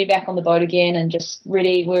nice to be back on the boat again and just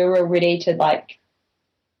ready. We were ready to like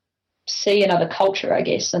see another culture, I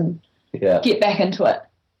guess, and get back into it.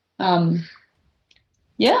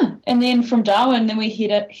 Yeah, and then from Darwin, then we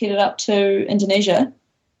headed up to Indonesia.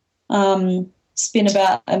 Spent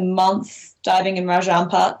about a month diving in Raja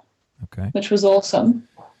Ampat, which was awesome.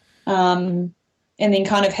 And then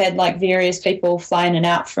kind of had like various people flying in and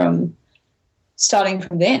out starting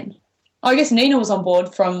from then. I guess Nina was on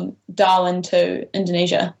board from Darwin to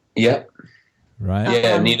Indonesia. Yep. Right.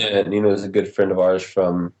 Yeah, Nina was a good friend of ours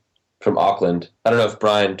from Auckland. I don't know if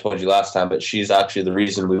Brian told you last time, but she's actually the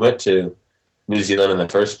reason we went to New Zealand in the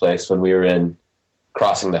first place. When we were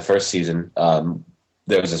crossing the first season,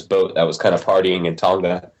 there was this boat that was kind of partying in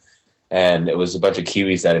Tonga, and it was a bunch of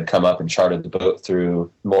Kiwis that had come up and chartered the boat through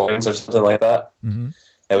moorings or something like that. Mm-hmm.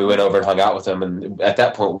 And we went over and hung out with them, and at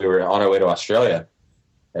that point we were on our way to Australia.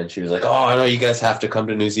 And she was like, "Oh, I know you guys have to come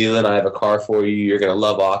to New Zealand. I have a car for you. You're going to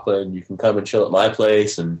love Auckland. You can come and chill at my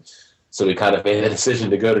place." And so we kind of made a decision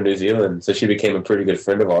to go to New Zealand. So she became a pretty good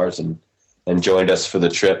friend of ours and joined us for the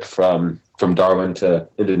trip from Darwin to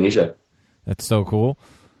Indonesia. That's so cool.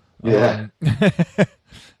 Yeah.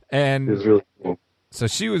 And it was really cool. So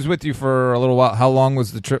she was with you for a little while. How long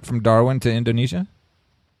was the trip from Darwin to Indonesia?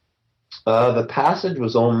 The passage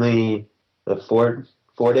was only 4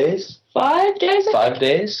 days. 5 days? 5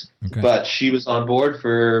 days. Okay. But she was on board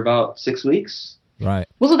for about 6 weeks. Right.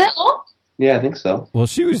 Was it that long? Yeah, I think so. Well,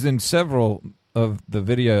 she was in several of the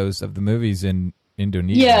videos of the movies in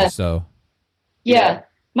Indonesia. Yeah. So. Yeah.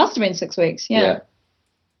 Must have been 6 weeks. Yeah.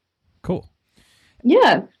 Cool.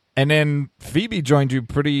 Yeah. And then Phoebe joined you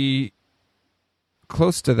pretty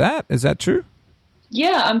close to that. Is that true?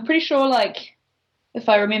 Yeah, I'm pretty sure, like, if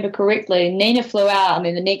I remember correctly, Nina flew out and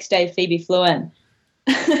then the next day Phoebe flew in.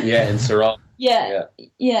 Yeah, in Sarong. Yeah.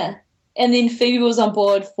 And then Phoebe was on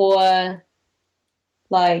board for,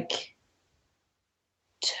 like,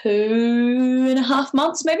 2.5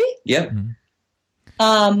 months, maybe? Yeah.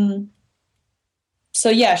 Mm-hmm. So,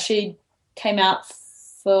 yeah, she came out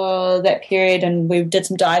for that period and we did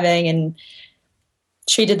some diving and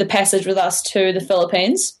she did the passage with us to the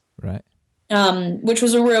Philippines. Right. Which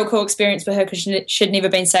was a real cool experience for her because she'd never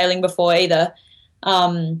been sailing before either,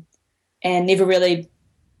 and never really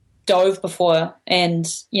dove before. And,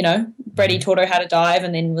 Brady taught her how to dive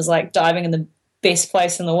and then was, like, diving in the best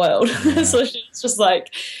place in the world. Yeah. So she's just,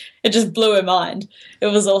 like, it just blew her mind. It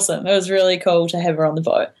was awesome. It was really cool to have her on the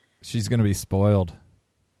boat. She's going to be spoiled.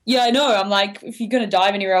 Yeah, I know. I'm like, if you're going to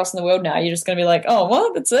dive anywhere else in the world now, you're just going to be like, oh,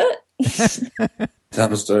 what? That's it? Tell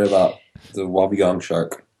me a story about the wobbegong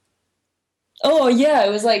shark. Oh, yeah. It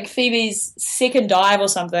was like Phoebe's second dive or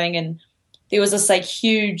something, and there was this, like,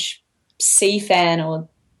 huge sea fan, or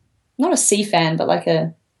not a sea fan, but like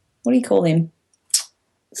what do you call them?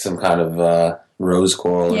 Some kind of rose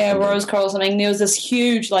coral. Yeah, rose coral or something. There was this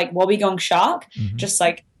huge, like, wobbegong shark just,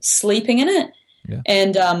 like, sleeping in it. Yeah.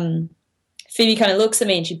 And Phoebe kind of looks at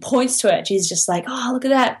me and she points to it. She's just like, oh, look at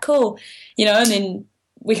that. Cool. And then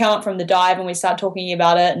we come up from the dive and we start talking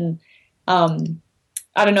about it. And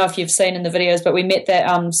I don't know if you've seen in the videos, but we met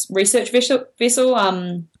that research vessel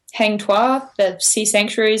Hang Tuah, the Sea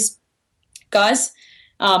Sanctuaries guys.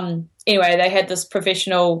 Anyway, they had this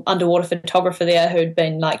professional underwater photographer there who'd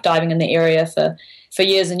been, like, diving in the area for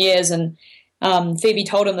years and years. And Phoebe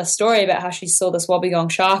told him the story about how she saw this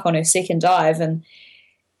wobbegong shark on her second dive. And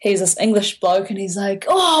he's this English bloke, and he's like,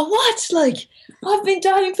 oh, what? Like, I've been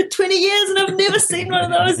diving for 20 years, and I've never seen one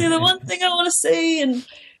of those. They're the one thing I want to see. And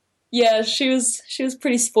Yeah, she was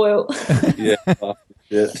pretty spoiled. Yeah.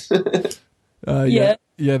 Yes.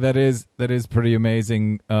 Yeah, that is pretty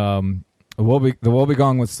amazing. The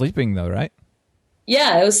wobbegong was sleeping though, right?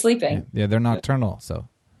 Yeah, it was sleeping. Yeah, they're nocturnal, so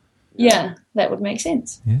Yeah, that would make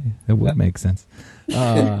sense. yeah, that would make sense.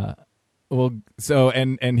 Well, so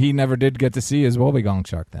and he never did get to see his wobbegong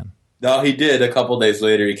shark then. No, he did. A couple days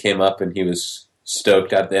later, he came up and he was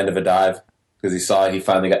stoked at the end of a dive because he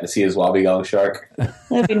finally got to see his wobbegong shark.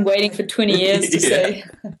 I've been waiting for 20 years to see.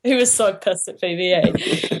 He was so pissed at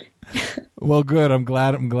PVA. Well, good. I'm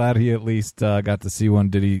glad he at least got to see one.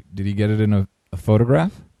 Did he get it in a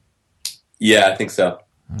photograph? Yeah, I think so.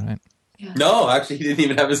 All right. Yeah. No, actually, he didn't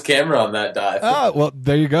even have his camera on that dive. Oh, well,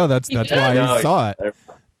 there you go. That's why he saw it.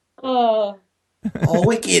 Oh,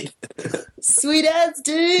 Wicked. sweet ass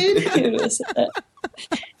dude.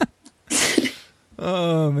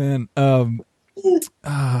 Oh man.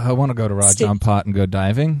 I want to go to Rajan Pot and go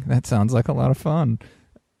diving. That sounds like a lot of fun.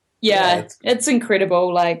 Yeah, it's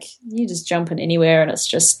incredible. Like, you just jump in anywhere and it's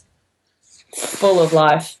just full of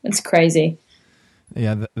life. It's crazy.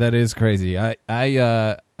 Yeah, that is crazy.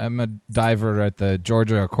 I'm a diver at the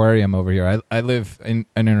Georgia Aquarium over here. I live in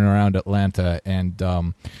and around Atlanta,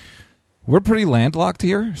 and we're pretty landlocked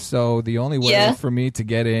here. So the only way for me to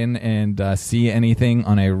get in and see anything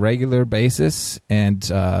on a regular basis and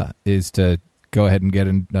is to go ahead and get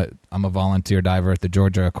in. I'm a volunteer diver at the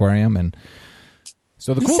Georgia Aquarium, and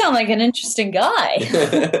so You sound like an interesting guy.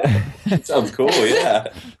 Sounds cool, yeah.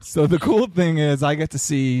 So the cool thing is I get to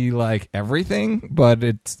see like everything, but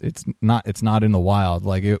it's not in the wild.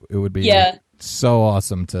 Like it would be so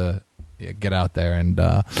awesome to get out there, and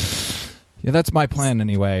that's my plan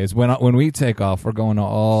anyway. Is when we take off, we're going to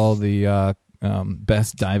all the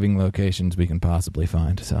best diving locations we can possibly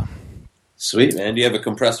find. So Sweet, man. Do you have a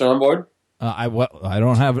compressor on board? I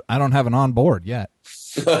don't have an on board yet.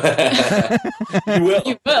 You will.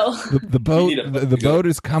 You will. The boat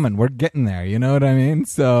is coming. We're getting there. You know what I mean?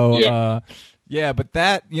 So, but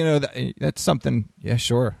that, that's something. Yeah,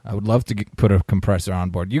 sure. I would love to put a compressor on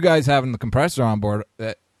board. You guys having the compressor on board,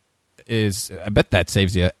 I bet that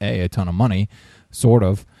saves you a ton of money, sort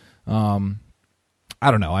of. I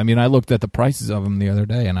don't know. I mean, I looked at the prices of them the other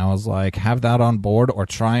day, and I was like, have that on board or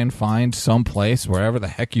try and find some place wherever the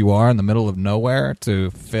heck you are in the middle of nowhere to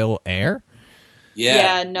fill air.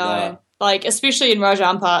 Yeah, no. Like, especially in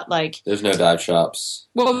Rajampat, like... There's no dive shops.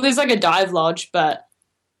 Well, there's like a dive lodge, but,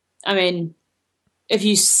 I mean, if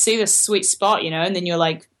you see the sweet spot, and then you're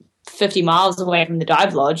like 50 miles away from the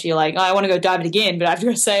dive lodge, you're like, I want to go dive it again, but I have to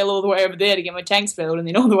go sail all the way over there to get my tanks filled and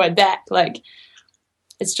then all the way back. Like,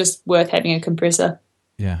 it's just worth having a compressor.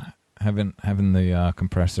 Yeah, having the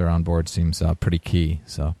compressor on board seems pretty key,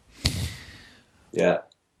 so... Yeah.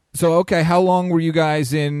 So, okay, how long were you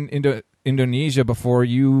guys into Indonesia before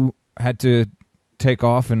you had to take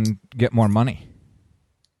off and get more money?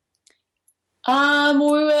 We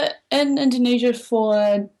were in Indonesia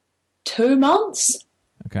for 2 months.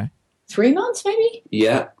 Okay. 3 months, maybe?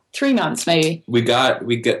 Yeah. 3 months, maybe. We got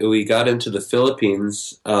into the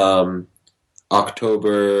Philippines October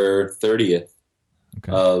 30th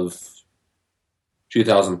of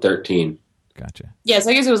 2013. Gotcha. Yeah, so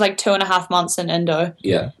I guess it was like 2.5 months in Indo.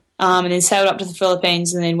 Yeah. And then sailed up to the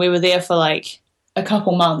Philippines, and then we were there for like a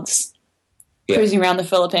couple months, cruising around the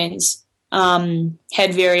Philippines.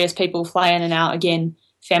 Had various people fly in and out, again,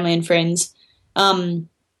 family and friends. And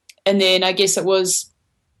then I guess it was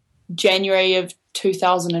January of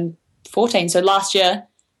 2014, so last year.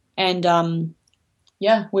 And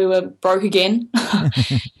we were broke again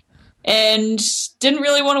and didn't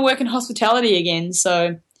really want to work in hospitality again.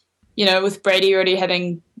 So, with Brady already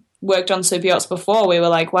having worked on super yachts before, we were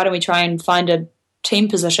like, why don't we try and find a team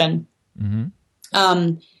position?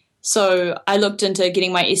 Mm-hmm. So I looked into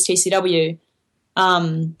getting my STCW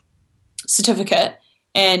certificate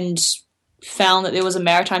and found that there was a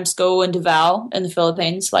maritime school in Davao in the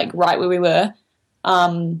Philippines, like right where we were.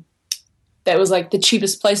 That was like the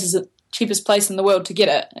cheapest place in the world to get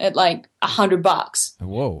it at like $100.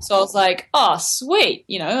 Whoa. So I was like, oh, sweet.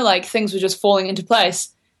 Like things were just falling into place.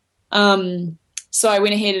 So I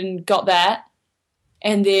went ahead and got that.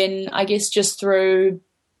 And then I guess just through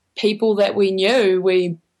people that we knew,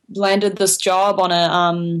 we landed this job on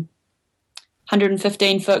a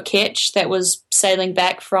 115-foot ketch that was sailing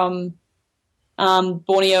back from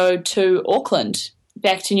Borneo to Auckland,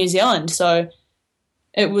 back to New Zealand. So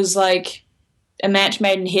it was like a match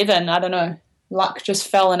made in heaven. I don't know. Luck just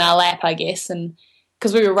fell in our lap, I guess. And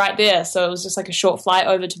because we were right there, so it was just like a short flight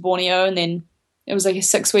over to Borneo, and then it was like a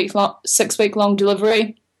 6 week long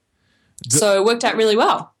delivery. So it worked out really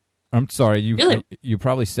well. I'm sorry, you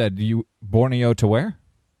probably said Borneo to where?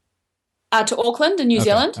 To Auckland in New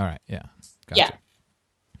Zealand. All right, yeah. Gotcha. Yeah.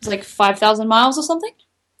 It's like 5,000 miles or something.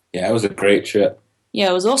 Yeah, it was a great trip. Yeah,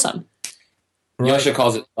 it was awesome. Right. Josje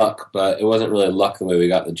calls it luck, but it wasn't really luck the way we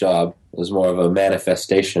got the job. It was more of a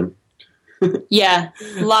manifestation. Yeah,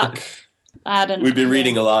 luck. I don't know. We've been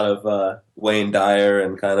reading a lot of Wayne Dyer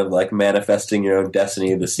and kind of like manifesting your own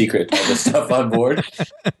destiny, the secret type of stuff on board.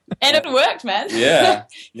 And it worked, man. Yeah.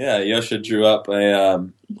 Josje drew up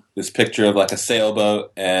this picture of like a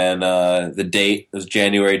sailboat, and the date was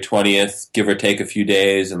January 20th, give or take a few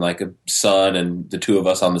days, and like a sun and the two of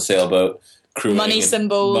us on the sailboat crewing. Money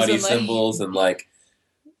symbols. And like,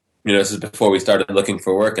 this is before we started looking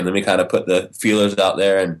for work, and then we kind of put the feelers out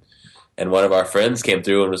there, and one of our friends came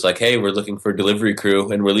through and was like, hey, we're looking for a delivery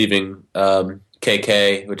crew, and we're leaving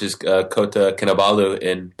KK, which is Kota Kinabalu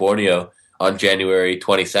in Borneo, on January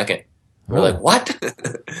 22nd. We're like, what?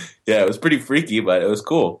 Yeah, it was pretty freaky, but it was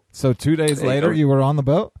cool. So 2 days later, you were on the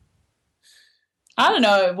boat? I don't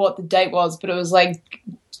know what the date was, but it was like,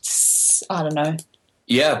 I don't know.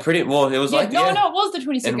 Yeah, pretty well. It was like no, it was the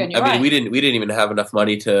 22nd. And, you're right. we didn't even have enough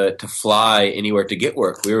money to fly anywhere to get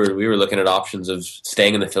work. We were looking at options of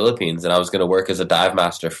staying in the Philippines, and I was going to work as a dive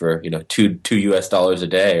master for $2 US a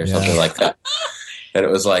day or something like that. And it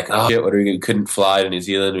was like, oh shit, we couldn't fly to New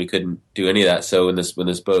Zealand. We couldn't do any of that. So when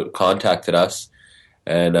this boat contacted us,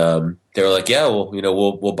 and they were like, yeah, well,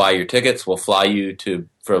 we'll buy your tickets. We'll fly you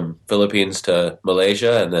from Philippines to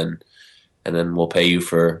Malaysia, and then we'll pay you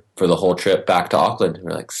for the whole trip back to Auckland. And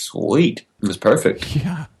we're like, sweet. It was perfect.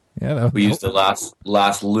 Yeah. We used the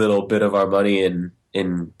last little bit of our money in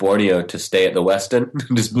Borneo to stay at the Westin.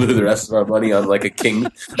 Just blew the rest of our money on like a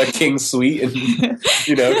king suite, and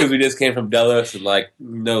because we just came from Delos and like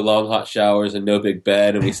no long hot showers and no big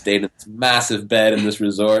bed, and we stayed in this massive bed in this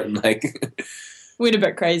resort, and like went a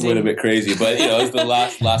bit crazy. But it was the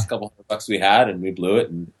last couple $100 we had, and we blew it.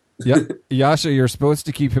 And yep, Josje, you're supposed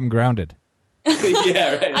to keep him grounded.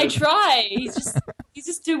 Yeah, right. I try. He's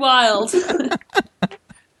just too wild.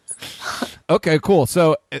 Okay, cool.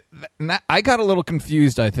 So I got a little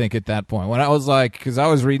confused, I think, at that point when I was like, because I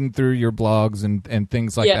was reading through your blogs and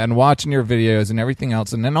things like that, and watching your videos and everything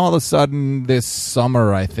else, and then all of a sudden this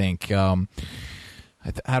summer, I think, I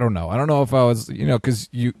don't know. I don't know if I was, because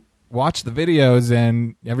you watch the videos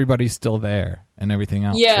and everybody's still there and everything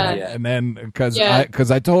else. Yeah. Right? And then because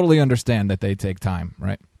I totally understand that they take time,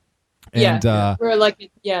 right? And, we're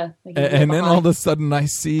like, and then all of a sudden I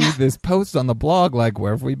see this post on the blog, like,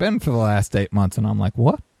 where have we been for the last 8 months? And I'm like,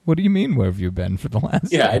 what? What do you mean, where have you been for the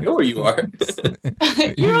last? Yeah, I know where you are.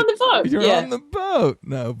 You're on the boat. You're on the boat.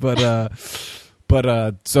 No,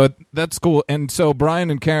 but so that's cool. And so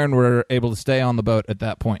Brian and Karin were able to stay on the boat at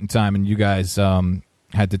that point in time, and you guys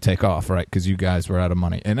had to take off, right? Because you guys were out of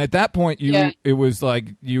money. And at that point, it was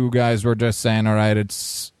like you guys were just saying, all right,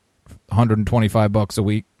 it's $125 a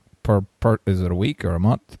week. Per is it a week or a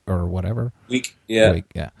month or whatever? Week,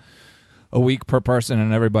 yeah. A week per person,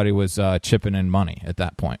 and everybody was chipping in money at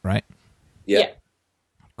that point, right? Yeah.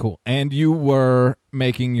 Cool. And you were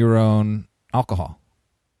making your own alcohol.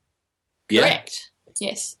 Yeah. Correct.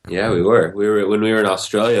 Yes. Yeah, we were. When we were in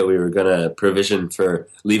Australia, we were going to provision for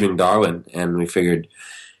leaving Darwin, and we figured,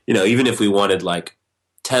 even if we wanted like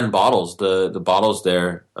 10 bottles, the bottles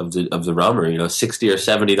there of the rum are, $60 or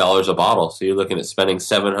 $70 a bottle. So you're looking at spending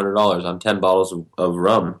 $700 on 10 bottles of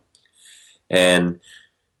rum. And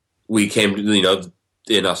we came to,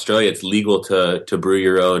 in Australia, it's legal to brew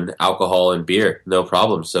your own alcohol and beer, no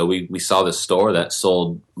problem. So we saw this store that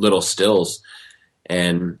sold little stills,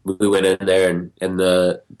 and we went in there, and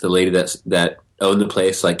the lady that owned the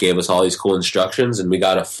place like gave us all these cool instructions, and we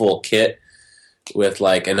got a full kit with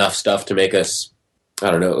like enough stuff to make us, I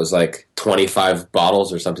don't know, it was like 25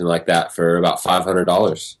 bottles or something like that for about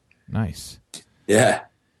 $500. Nice. Yeah.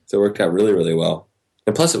 So it worked out really, really well.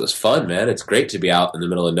 And plus it was fun, man. It's great to be out in the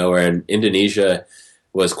middle of nowhere. And Indonesia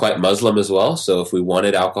was quite Muslim as well. So if we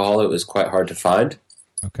wanted alcohol, it was quite hard to find.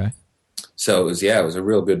 Okay. So it was a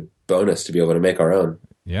real good bonus to be able to make our own.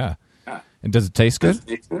 Yeah. And does it taste good?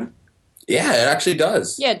 Yeah, it actually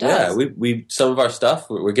does. Yeah, it does. Yeah, we some of our stuff,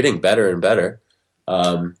 we're getting better and better.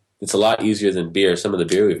 It's a lot easier than beer. Some of the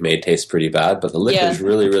beer we've made tastes pretty bad, but the liquor is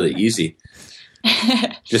really, really easy.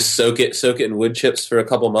 Just soak it in wood chips for a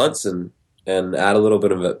couple months and add a little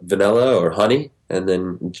bit of vanilla or honey, and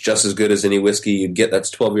then it's just as good as any whiskey you get that's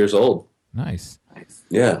 12 years old. Nice.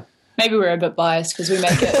 Yeah. Maybe we're a bit biased because we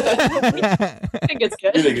make it. I think it's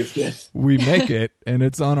good. You think it's good? We make it, and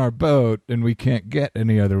it's on our boat, and we can't get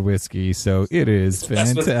any other whiskey, so it is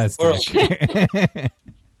fantastic.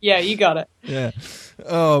 Yeah, you got it. Yeah.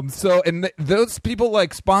 So, and those people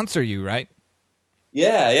like sponsor you, right?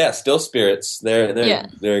 Yeah. Still Spirits. They're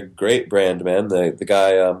a great brand, man. The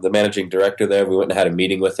guy, the managing director there, we went and had a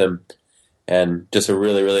meeting with him, and just a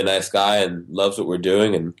really, really nice guy, and loves what we're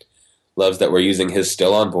doing, and loves that we're using his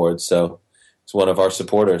still on board. So it's one of our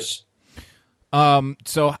supporters.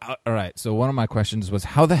 So all right. So one of my questions was,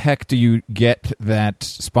 how the heck do you get that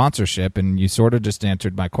sponsorship? And you sort of just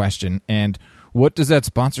answered my question. And what does that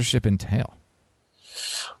sponsorship entail?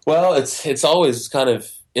 Well, it's always kind of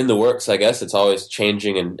in the works, I guess. It's always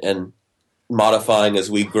changing and modifying as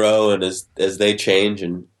we grow and as they change.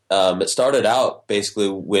 And it started out basically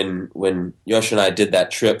when Josje and I did that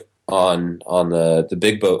trip on the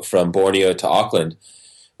big boat from Borneo to Auckland.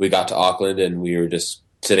 We got to Auckland and we were just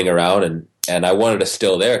sitting around, and I wanted a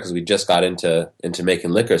still there because we just got into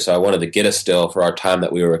making liquor. So I wanted to get a still for our time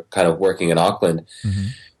that we were kind of working in Auckland. Mm-hmm.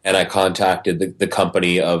 And I contacted the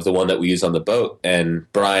company of the one that we use on the boat,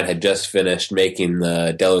 and Brian had just finished making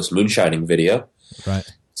the Delos moonshining video.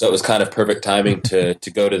 Right. So it was kind of perfect timing to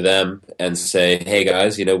go to them and say, hey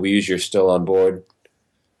guys, we use your still on board,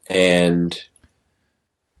 and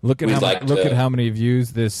look at how many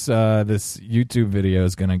views this YouTube video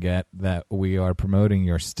is going to get that we are promoting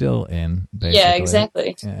your still in. Basically. Yeah,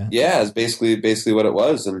 exactly. Yeah, it's basically what it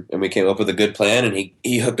was, and we came up with a good plan, and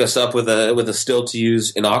he hooked us up with a still to use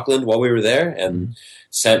in Auckland while we were there, and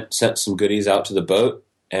sent some goodies out to the boat,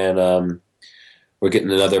 and we're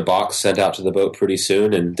getting another box sent out to the boat pretty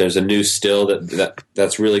soon, and there's a new still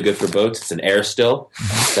that's really good for boats. It's an air still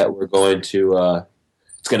that we're going to.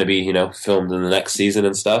 It's going to be, filmed in the next season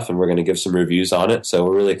and stuff, and we're going to give some reviews on it. So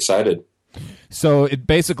we're really excited. So it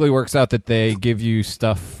basically works out that they give you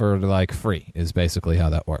stuff for free is basically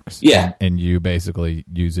how that works. Yeah. And you basically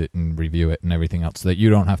use it and review it and everything else so that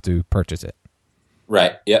you don't have to purchase it.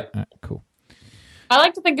 Right. Yep. Right, cool. I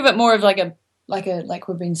like to think of it more of like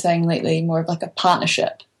we've been saying lately, more of like a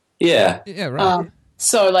partnership. Yeah. Yeah, right.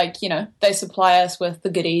 So they supply us with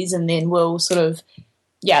the goodies, and then we'll sort of,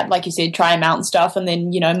 yeah, like you said, try them out and stuff, and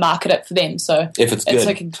then, market it for them. So if it's good.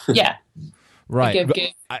 like yeah.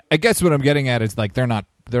 Right. I guess what I'm getting at is they're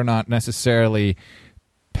not necessarily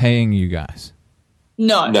paying you guys.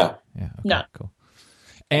 No. No. Yeah. Okay, no. Cool.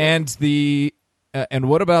 And and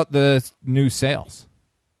what about the new sales?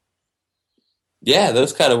 Yeah,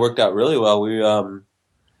 those kind of worked out really well. We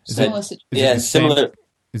similar. Similar.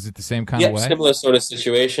 Is it the same kind of way? Similar sort of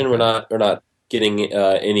situation. We're not getting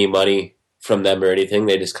any money from them or anything.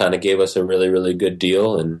 They just kind of gave us a really, really good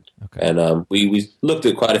deal, and we looked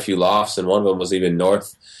at quite a few lofts, and one of them was even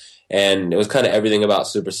north, and it was kind of everything about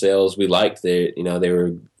Super Sales we liked. They were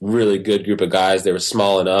a really good group of guys. They were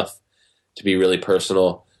small enough to be really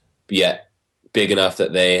personal, yet big enough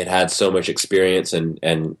that they had so much experience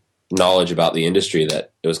and knowledge about the industry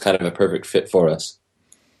that it was kind of a perfect fit for us.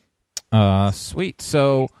 Sweet.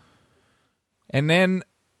 So, and then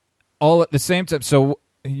all at the same time, so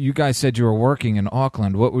you guys said you were working in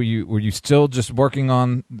Auckland. What were you still just working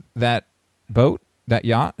on that boat, that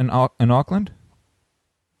yacht in Auckland?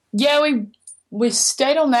 Yeah, we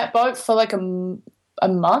stayed on that boat for like a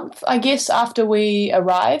month, I guess, after we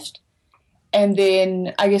arrived. And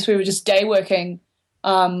then I guess we were just day working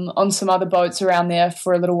on some other boats around there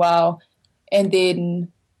for a little while. And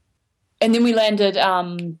then we landed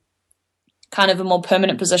kind of a more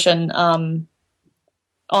permanent position on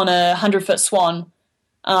a 100-foot swan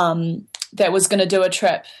that was going to do a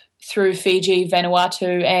trip through Fiji,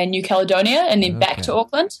 Vanuatu, and New Caledonia, and then back to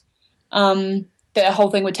Auckland. The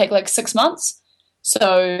whole thing would take like 6 months.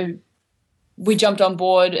 So we jumped on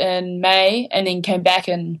board in May and then came back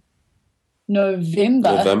in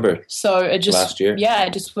November. So it just last year. Yeah,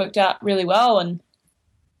 it just worked out really well, and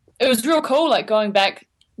it was real cool, like going back,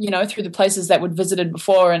 through the places that we'd visited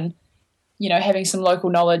before, and having some local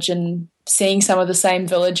knowledge and seeing some of the same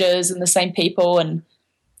villages and the same people, and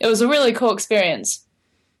it was a really cool experience.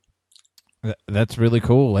 That's really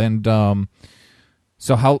cool. And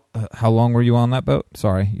so how long were you on that boat?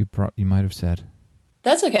 Sorry, you might have said.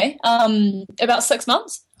 That's okay. About 6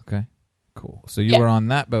 months. Okay, cool. So you were on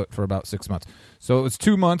that boat for about 6 months. So it was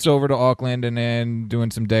 2 months over to Auckland and then doing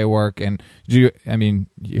some day work. And you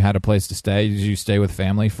had a place to stay. Did you stay with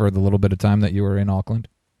family for the little bit of time that you were in Auckland?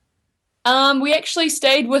 We actually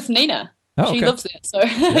stayed with Nina. Oh, okay. She lives there. So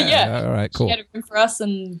yeah. All right, cool. She had a room for us,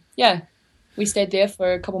 and we stayed there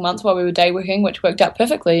for a couple months while we were day working, which worked out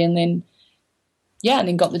perfectly. And then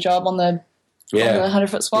got the job on the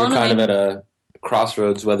 100-foot swan. We were kind of at a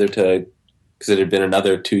crossroads because it had been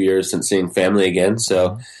another 2 years since seeing family again.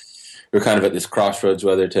 So we're kind of at this crossroads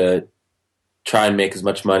whether to try and make as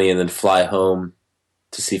much money and then fly home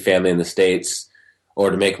to see family in the States, or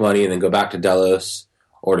to make money and then go back to Delos,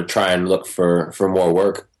 or to try and look for more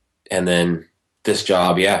work and then this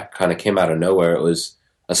job, kind of came out of nowhere. It was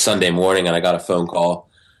a Sunday morning, and I got a phone call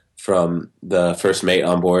from the first mate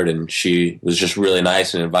on board, and she was just really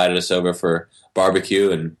nice and invited us over for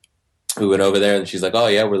barbecue, and we went over there, and she's like, "Oh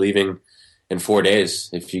yeah, we're leaving in 4 days.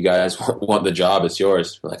 If you guys want the job, it's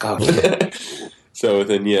yours." We're like, "Oh." So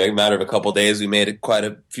within a matter of a couple days, we made quite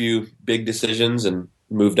a few big decisions and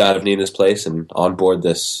moved out of Nina's place and on board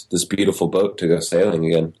this beautiful boat to go sailing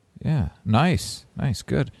again. Yeah, nice,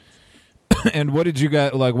 good. And what did you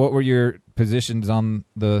guys like? What were your positions on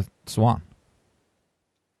the Swan?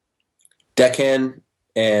 Deckhand,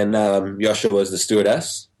 and Josje was the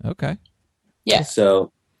stewardess. Okay. Yeah.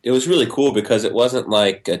 So it was really cool because it wasn't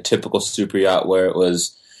like a typical super yacht where it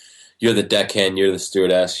was you're the deckhand, you're the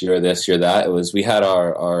stewardess, you're this, you're that. It was we had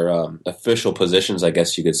our official positions, I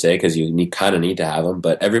guess you could say, because you kind of need to have them.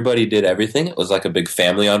 But everybody did everything. It was like a big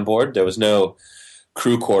family on board. There was no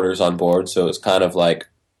crew quarters on board, so it was kind of like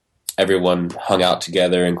everyone hung out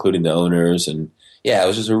together, including the owners. And yeah, it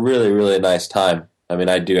was just a really, really nice time. I mean,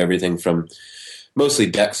 I'd do everything from mostly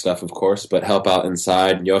deck stuff, of course, but help out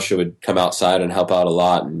inside. Josje would come outside and help out a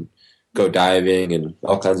lot and go diving and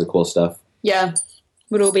all kinds of cool stuff. Yeah.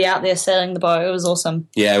 We'd all be out there sailing the boat. It was awesome.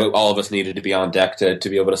 Yeah, all of us needed to be on deck to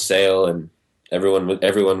be able to sail, and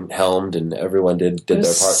everyone helmed and everyone did their part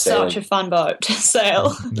sailing. Such a fun boat to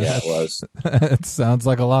sail. Yeah, it was. It sounds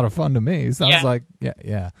like a lot of fun to me. It sounds like yeah.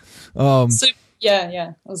 Yeah, it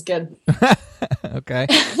was good. Okay.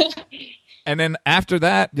 And then after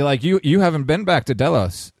that, you're like you haven't been back to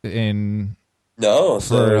Delos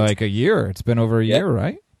for like a year. It's been over a year,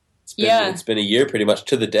 right? It's been a year pretty much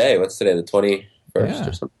to the day. What's today? The 21st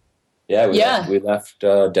or something. Yeah, we left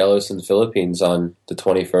Delos in the Philippines on the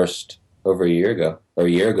 21st over a year ago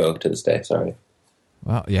to this day. Sorry.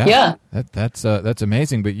 Wow. Yeah. That's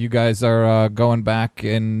amazing. But you guys are going back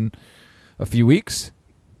in a few weeks.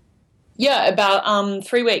 Yeah, about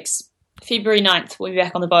 3 weeks. February 9th, we'll be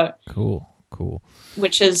back on the boat. Cool.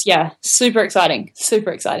 Which is super exciting.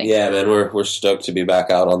 Yeah, man, we're stoked to be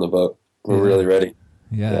back out on the boat. We're really ready.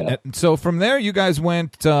 Yeah. And so from there, you guys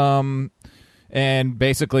went and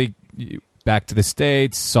basically back to the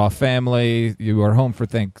States, saw family. You were home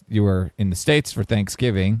you were in the States for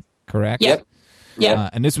Thanksgiving, correct? Yep. Yeah.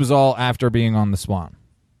 And this was all after being on the Swan.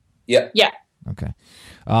 Yep. Yeah. Okay.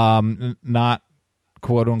 Not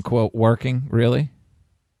quote unquote working, really?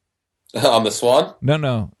 On the Swan?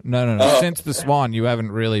 No. Oh. Since the Swan, you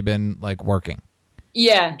haven't really been like working.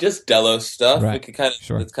 Yeah. Just Delos stuff. Right. We could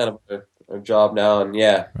it's kind of our job now, and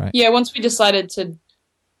Right. Yeah, once we decided to,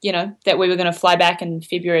 that we were going to fly back in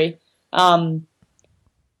February,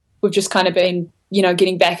 we've just kind of been,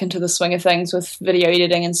 getting back into the swing of things with video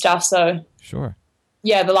editing and stuff. So, sure.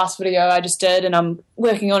 Yeah, the last video I just did, and I'm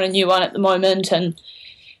working on a new one at the moment. And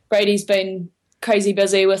Brady's been crazy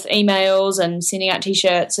busy with emails and sending out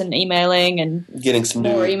T-shirts and emailing and getting some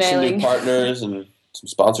new partners and some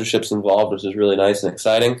sponsorships involved, which is really nice and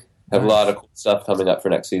exciting. Have a lot of cool stuff coming up for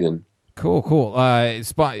next season. Cool.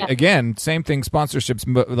 Again, same thing, sponsorships,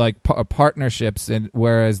 but like partnerships, and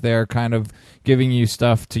whereas they're kind of giving you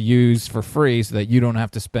stuff to use for free so that you don't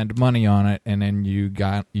have to spend money on it, and then you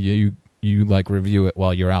like review it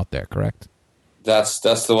while you're out there, correct? That's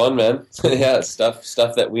the one, man. Yeah, stuff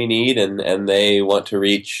that we need, and they want to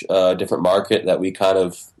reach a different market that we kind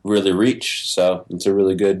of really reach. So it's a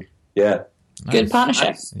really good, good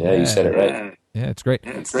partnership. Yeah, you said it right. Yeah, it's great.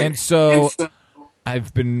 And so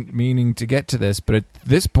I've been meaning to get to this, but at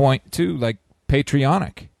this point too, like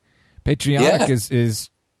Patreonic is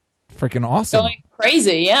freaking awesome. Going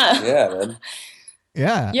crazy, yeah. Yeah, man.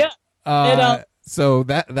 Yeah. So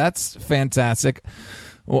that's fantastic.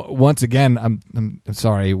 Once again, I'm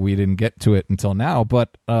sorry we didn't get to it until now,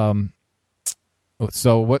 but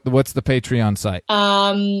so what's the Patreon site?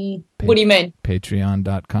 What do you mean?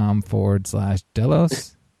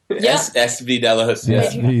 Patreon.com/Delos. Yeah. SV Delos. Yeah.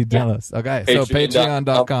 SV Delos. Okay, so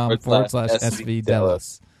patreon.com/SV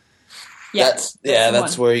Delos. Yeah.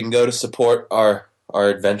 That's where you can go to support our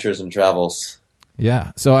adventures and travels.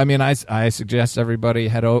 Yeah. So I mean, I suggest everybody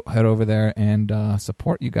head over there and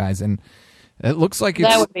support you guys. And it looks like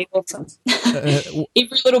that would be awesome. Every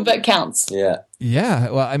little bit counts. Yeah. Yeah.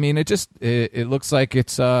 Well, I mean, it looks like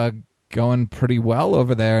it's going pretty well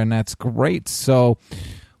over there, and that's great. So,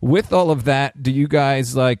 with all of that, do you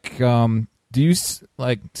guys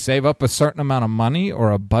save up a certain amount of money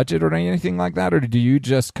or a budget or anything like that, or do you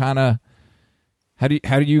just kind of how do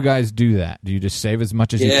you guys do that? Do you just save as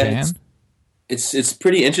much as you can? It's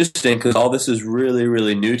pretty interesting because all this is really,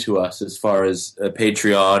 really new to us as far as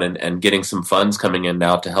Patreon and getting some funds coming in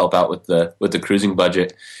now to help out with the cruising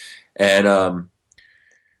budget. And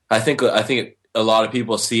I think a lot of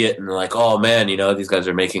people see it and they're like, oh man, these guys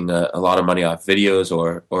are making a lot of money off videos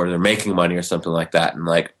or they're making money or something like that. And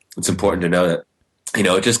like, it's important to know that,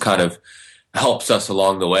 it just kind of helps us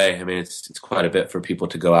along the way. I mean, it's quite a bit for people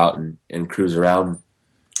to go out and cruise around.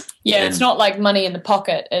 Yeah, and, it's not like money in the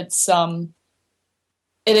pocket. It's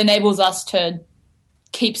it enables us to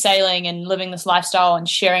keep sailing and living this lifestyle and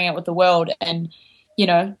sharing it with the world. And,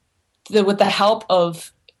 with the help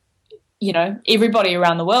of, everybody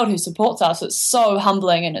around the world who supports us, it's so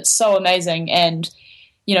humbling and it's so amazing. And,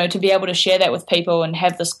 to be able to share that with people and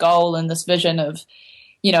have this goal and this vision of,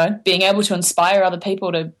 being able to inspire other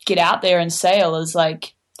people to get out there and sail is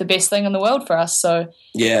like the best thing in the world for us. So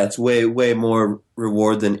yeah, it's way, way more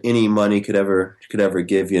reward than any money could ever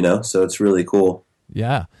give, so it's really cool.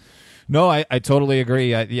 Yeah. No, I totally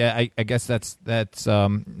agree. I guess that's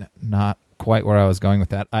not quite where I was going with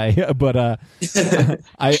that. I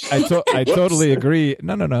totally agree.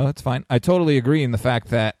 No, it's fine. I totally agree in the fact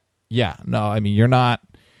that I mean you're not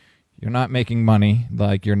making money,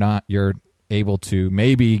 like you're able to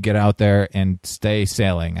maybe get out there and stay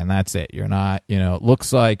sailing and that's it. You're not, it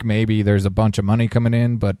looks like maybe there's a bunch of money coming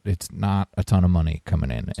in, but it's not a ton of money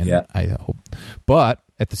coming in. And I hope, but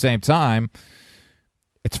at the same time,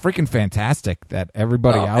 it's freaking fantastic that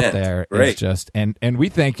everybody out there is just, and we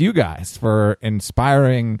thank you guys for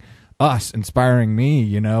inspiring us, inspiring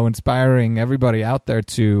me, inspiring everybody out there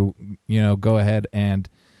to, go ahead and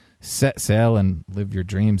set sail and live your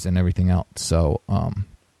dreams and everything else. So,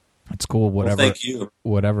 it's cool,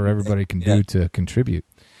 whatever everybody can do to contribute.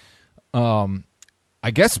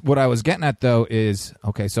 I guess what I was getting at, though, is,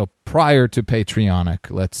 okay, so prior to Patreonic,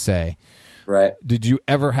 let's say, right? Did you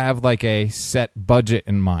ever have like a set budget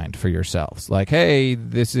in mind for yourselves? Like, hey,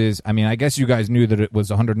 I guess you guys knew that it was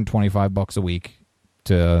 $125 a week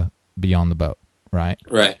to be on the boat, right?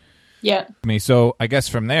 Right. Yeah. So I guess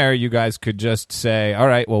from there, you guys could just say, all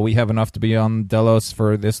right, well, we have enough to be on Delos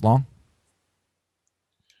for this long?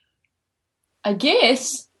 I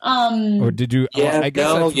guess. Or did you? Yeah, I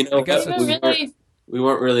guess we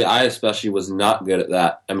weren't really. I especially was not good at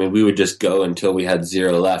that. I mean, we would just go until we had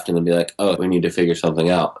zero left, and then be like, "Oh, we need to figure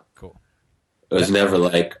something out." Cool. It was never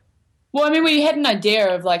like. Well, I mean, we had an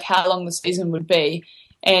idea of like how long the season would be,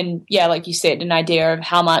 and like you said, an idea of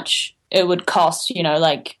how much it would cost.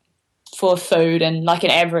 Like for food and like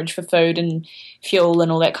an average for food and fuel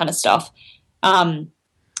and all that kind of stuff.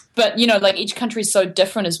 But, like each country is so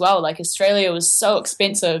different as well. Like Australia was so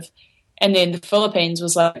expensive and then the Philippines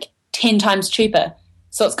was like 10 times cheaper.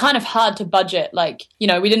 So it's kind of hard to budget. Like, we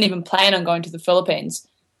didn't even plan on going to the Philippines.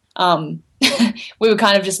 We were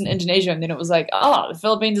kind of just in Indonesia and then it was like, oh, the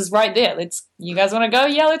Philippines is right there. You guys want to go?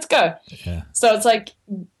 Yeah, let's go. Yeah. So it's like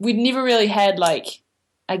we'd never really had like,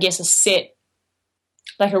 I guess a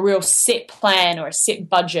real set plan or a set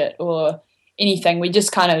budget or anything. We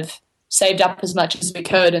just kind of saved up as much as we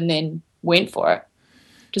could and then went for it.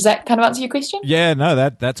 Does that kind of answer your question? Yeah, no,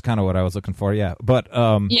 that's kind of what I was looking for, yeah. But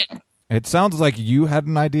it sounds like you had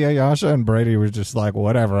an idea, Josje, and Brady was just like,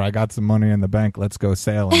 whatever, I got some money in the bank, let's go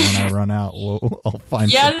sail, and when I run out, I'll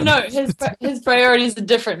find something. I don't know, his priorities are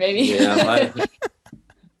different, maybe. Yeah,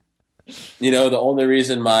 the only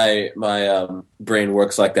reason my brain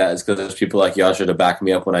works like that is because there's people like Josje to back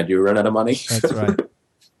me up when I do run out of money. That's right.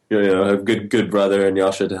 I have a good brother and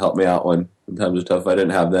Josje to help me out when times are tough. If I didn't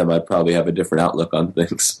have them, I'd probably have a different outlook on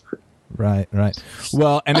things. Right.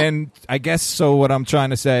 Well, and then I guess so what I'm trying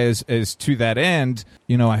to say is to that end,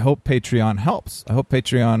 I hope Patreon helps. I hope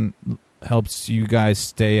Patreon helps you guys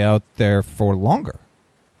stay out there for longer.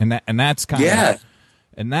 And that's kind of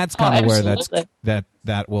and that's kind of where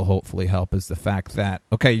that will hopefully help is the fact that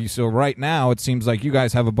so right now it seems like you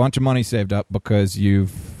guys have a bunch of money saved up because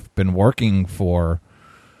you've been working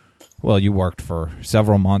you worked for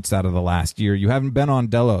several months out of the last year. You haven't been on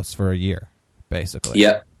Delos for a year, basically.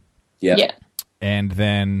 Yeah. And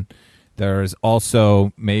then there's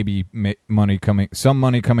also maybe money coming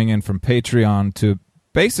in from Patreon to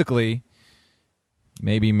basically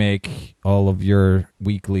maybe make all of your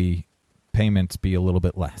weekly payments be a little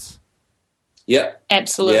bit less. Yep.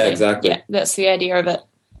 Absolutely. Yeah, exactly. Yeah, that's the idea of it.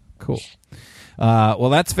 Cool. Well,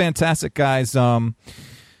 that's fantastic, guys.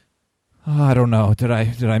 I don't know. Did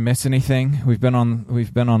I miss anything? We've been on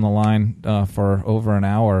the line for over an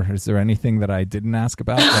hour. Is there anything that I didn't ask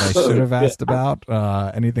about that I should have asked about?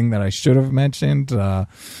 Anything that I should have mentioned? I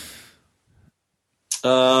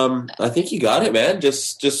think you got it, man.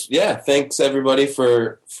 Just thanks everybody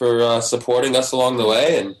for supporting us along the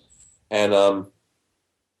way and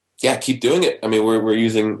keep doing it. I mean, we're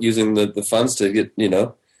using the funds to get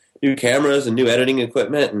new cameras and new editing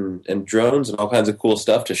equipment and drones and all kinds of cool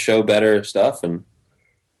stuff to show better stuff. And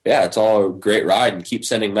yeah, it's all a great ride. And keep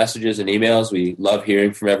sending messages and emails. We love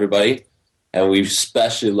hearing from everybody. And we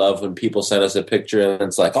especially love when people send us a picture and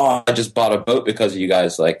it's like, oh, I just bought a boat because of you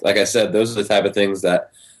guys. Like I said, those are the type of things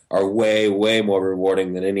that are way, way more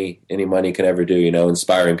rewarding than any money can ever do,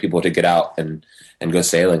 inspiring people to get out and go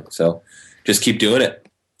sailing. So just keep doing it.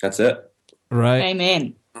 That's it. Right.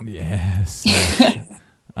 Amen. Yes.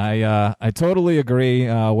 I totally agree.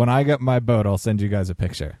 When I get my boat, I'll send you guys a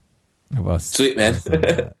picture of us. Sweet, man.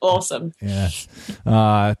 Awesome. Yes.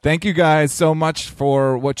 Thank you guys so much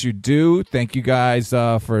for what you do. Thank you guys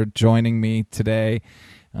for joining me today.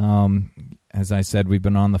 As I said, we've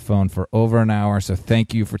been on the phone for over an hour, so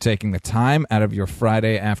thank you for taking the time out of your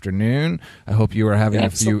Friday afternoon. I hope you were having a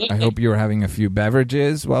few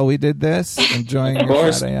beverages while we did this, enjoying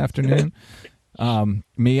your Friday afternoon.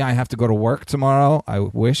 Me, I have to go to work tomorrow. I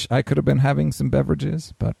wish I could have been having some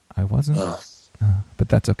beverages, but I wasn't. But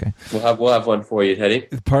that's okay. We'll have one for you, Teddy.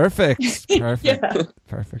 Perfect. Yeah.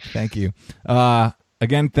 Perfect. Thank you.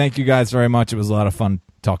 Again, thank you guys very much. It was a lot of fun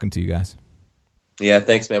talking to you guys. Yeah,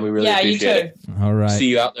 thanks, man. We really appreciate it. All right. See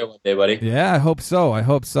you out there one day, buddy. Yeah, I hope so.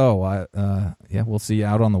 Yeah, we'll see you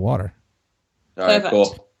out on the water. All right,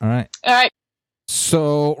 cool. All right.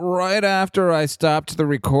 So right after I stopped the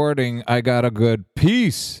recording, I got a good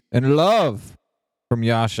peace and love from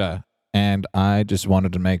Josje, and I just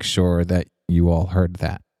wanted to make sure that you all heard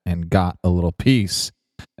that and got a little peace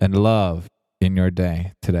and love in your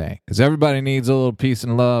day today, because everybody needs a little peace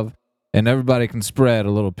and love. And everybody can spread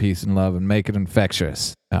a little peace and love and make it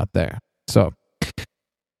infectious out there. So,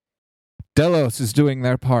 Delos is doing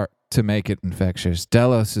their part to make it infectious.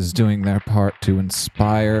 Delos is doing their part to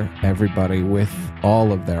inspire everybody with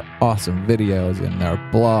all of their awesome videos and their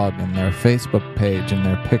blog and their Facebook page and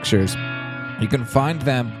their pictures. You can find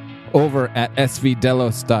them over at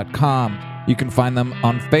svdelos.com. You can find them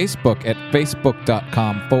on Facebook at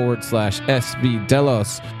facebook.com/SV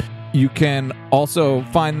Delos. You can also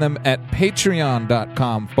find them at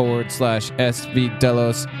patreon.com/SV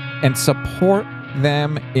Delos and support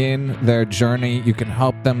them in their journey. You can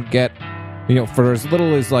help them get, for as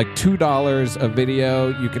little as like $2 a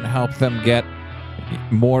video, you can help them get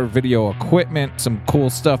more video equipment, some cool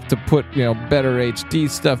stuff to put, better HD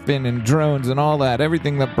stuff in and drones and all that.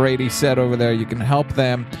 Everything that Brady said over there, you can help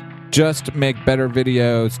them just make better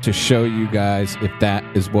videos to show you guys if that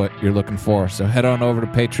is what you're looking for. So head on over to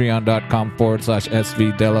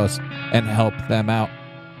patreon.com/SV Delos and help them out.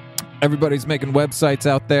 Everybody's making websites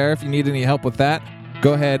out there. If you need any help with that,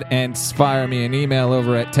 go ahead and fire me an email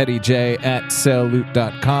over at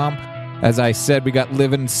teddyj@sailloot.com. As I said, we got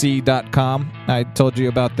liveandsea.com. I told you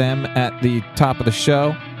about them at the top of the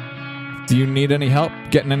show. Do you need any help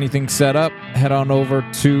getting anything set up? Head on over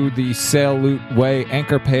to the Sail Loot Way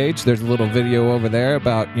anchor page. There's a little video over there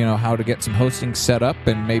about, how to get some hosting set up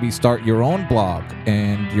and maybe start your own blog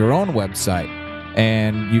and your own website.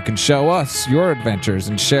 And you can show us your adventures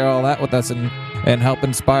and share all that with us and help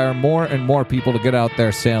inspire more and more people to get out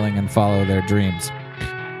there sailing and follow their dreams.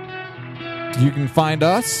 You can find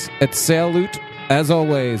us at Sail Loot, as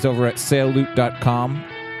always, over at sailloot.com.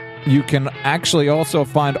 You can actually also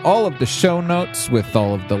find all of the show notes with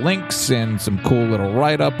all of the links and some cool little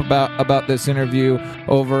write-up about this interview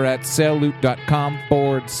over at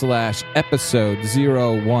sailloot.com/episode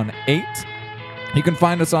 018. You can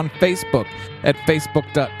find us on Facebook at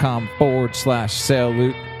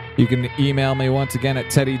facebook.com/sailloot. You can email me once again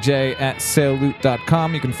at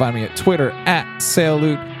teddyj@sailloot.com. You can find me at Twitter at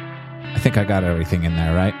sailloot. I think I got everything in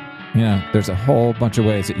there, right? There's a whole bunch of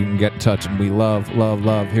ways that you can get in touch, and we love, love,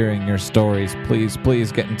 love hearing your stories. Please,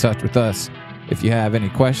 please get in touch with us if you have any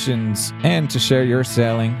questions and to share your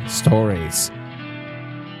sailing stories.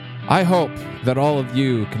 I hope that all of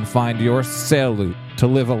you can find your sail loot to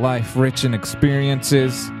live a life rich in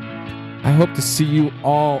experiences. I hope to see you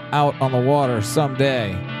all out on the water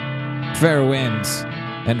someday. Fair winds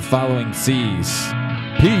and following seas.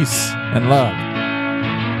 Peace and love.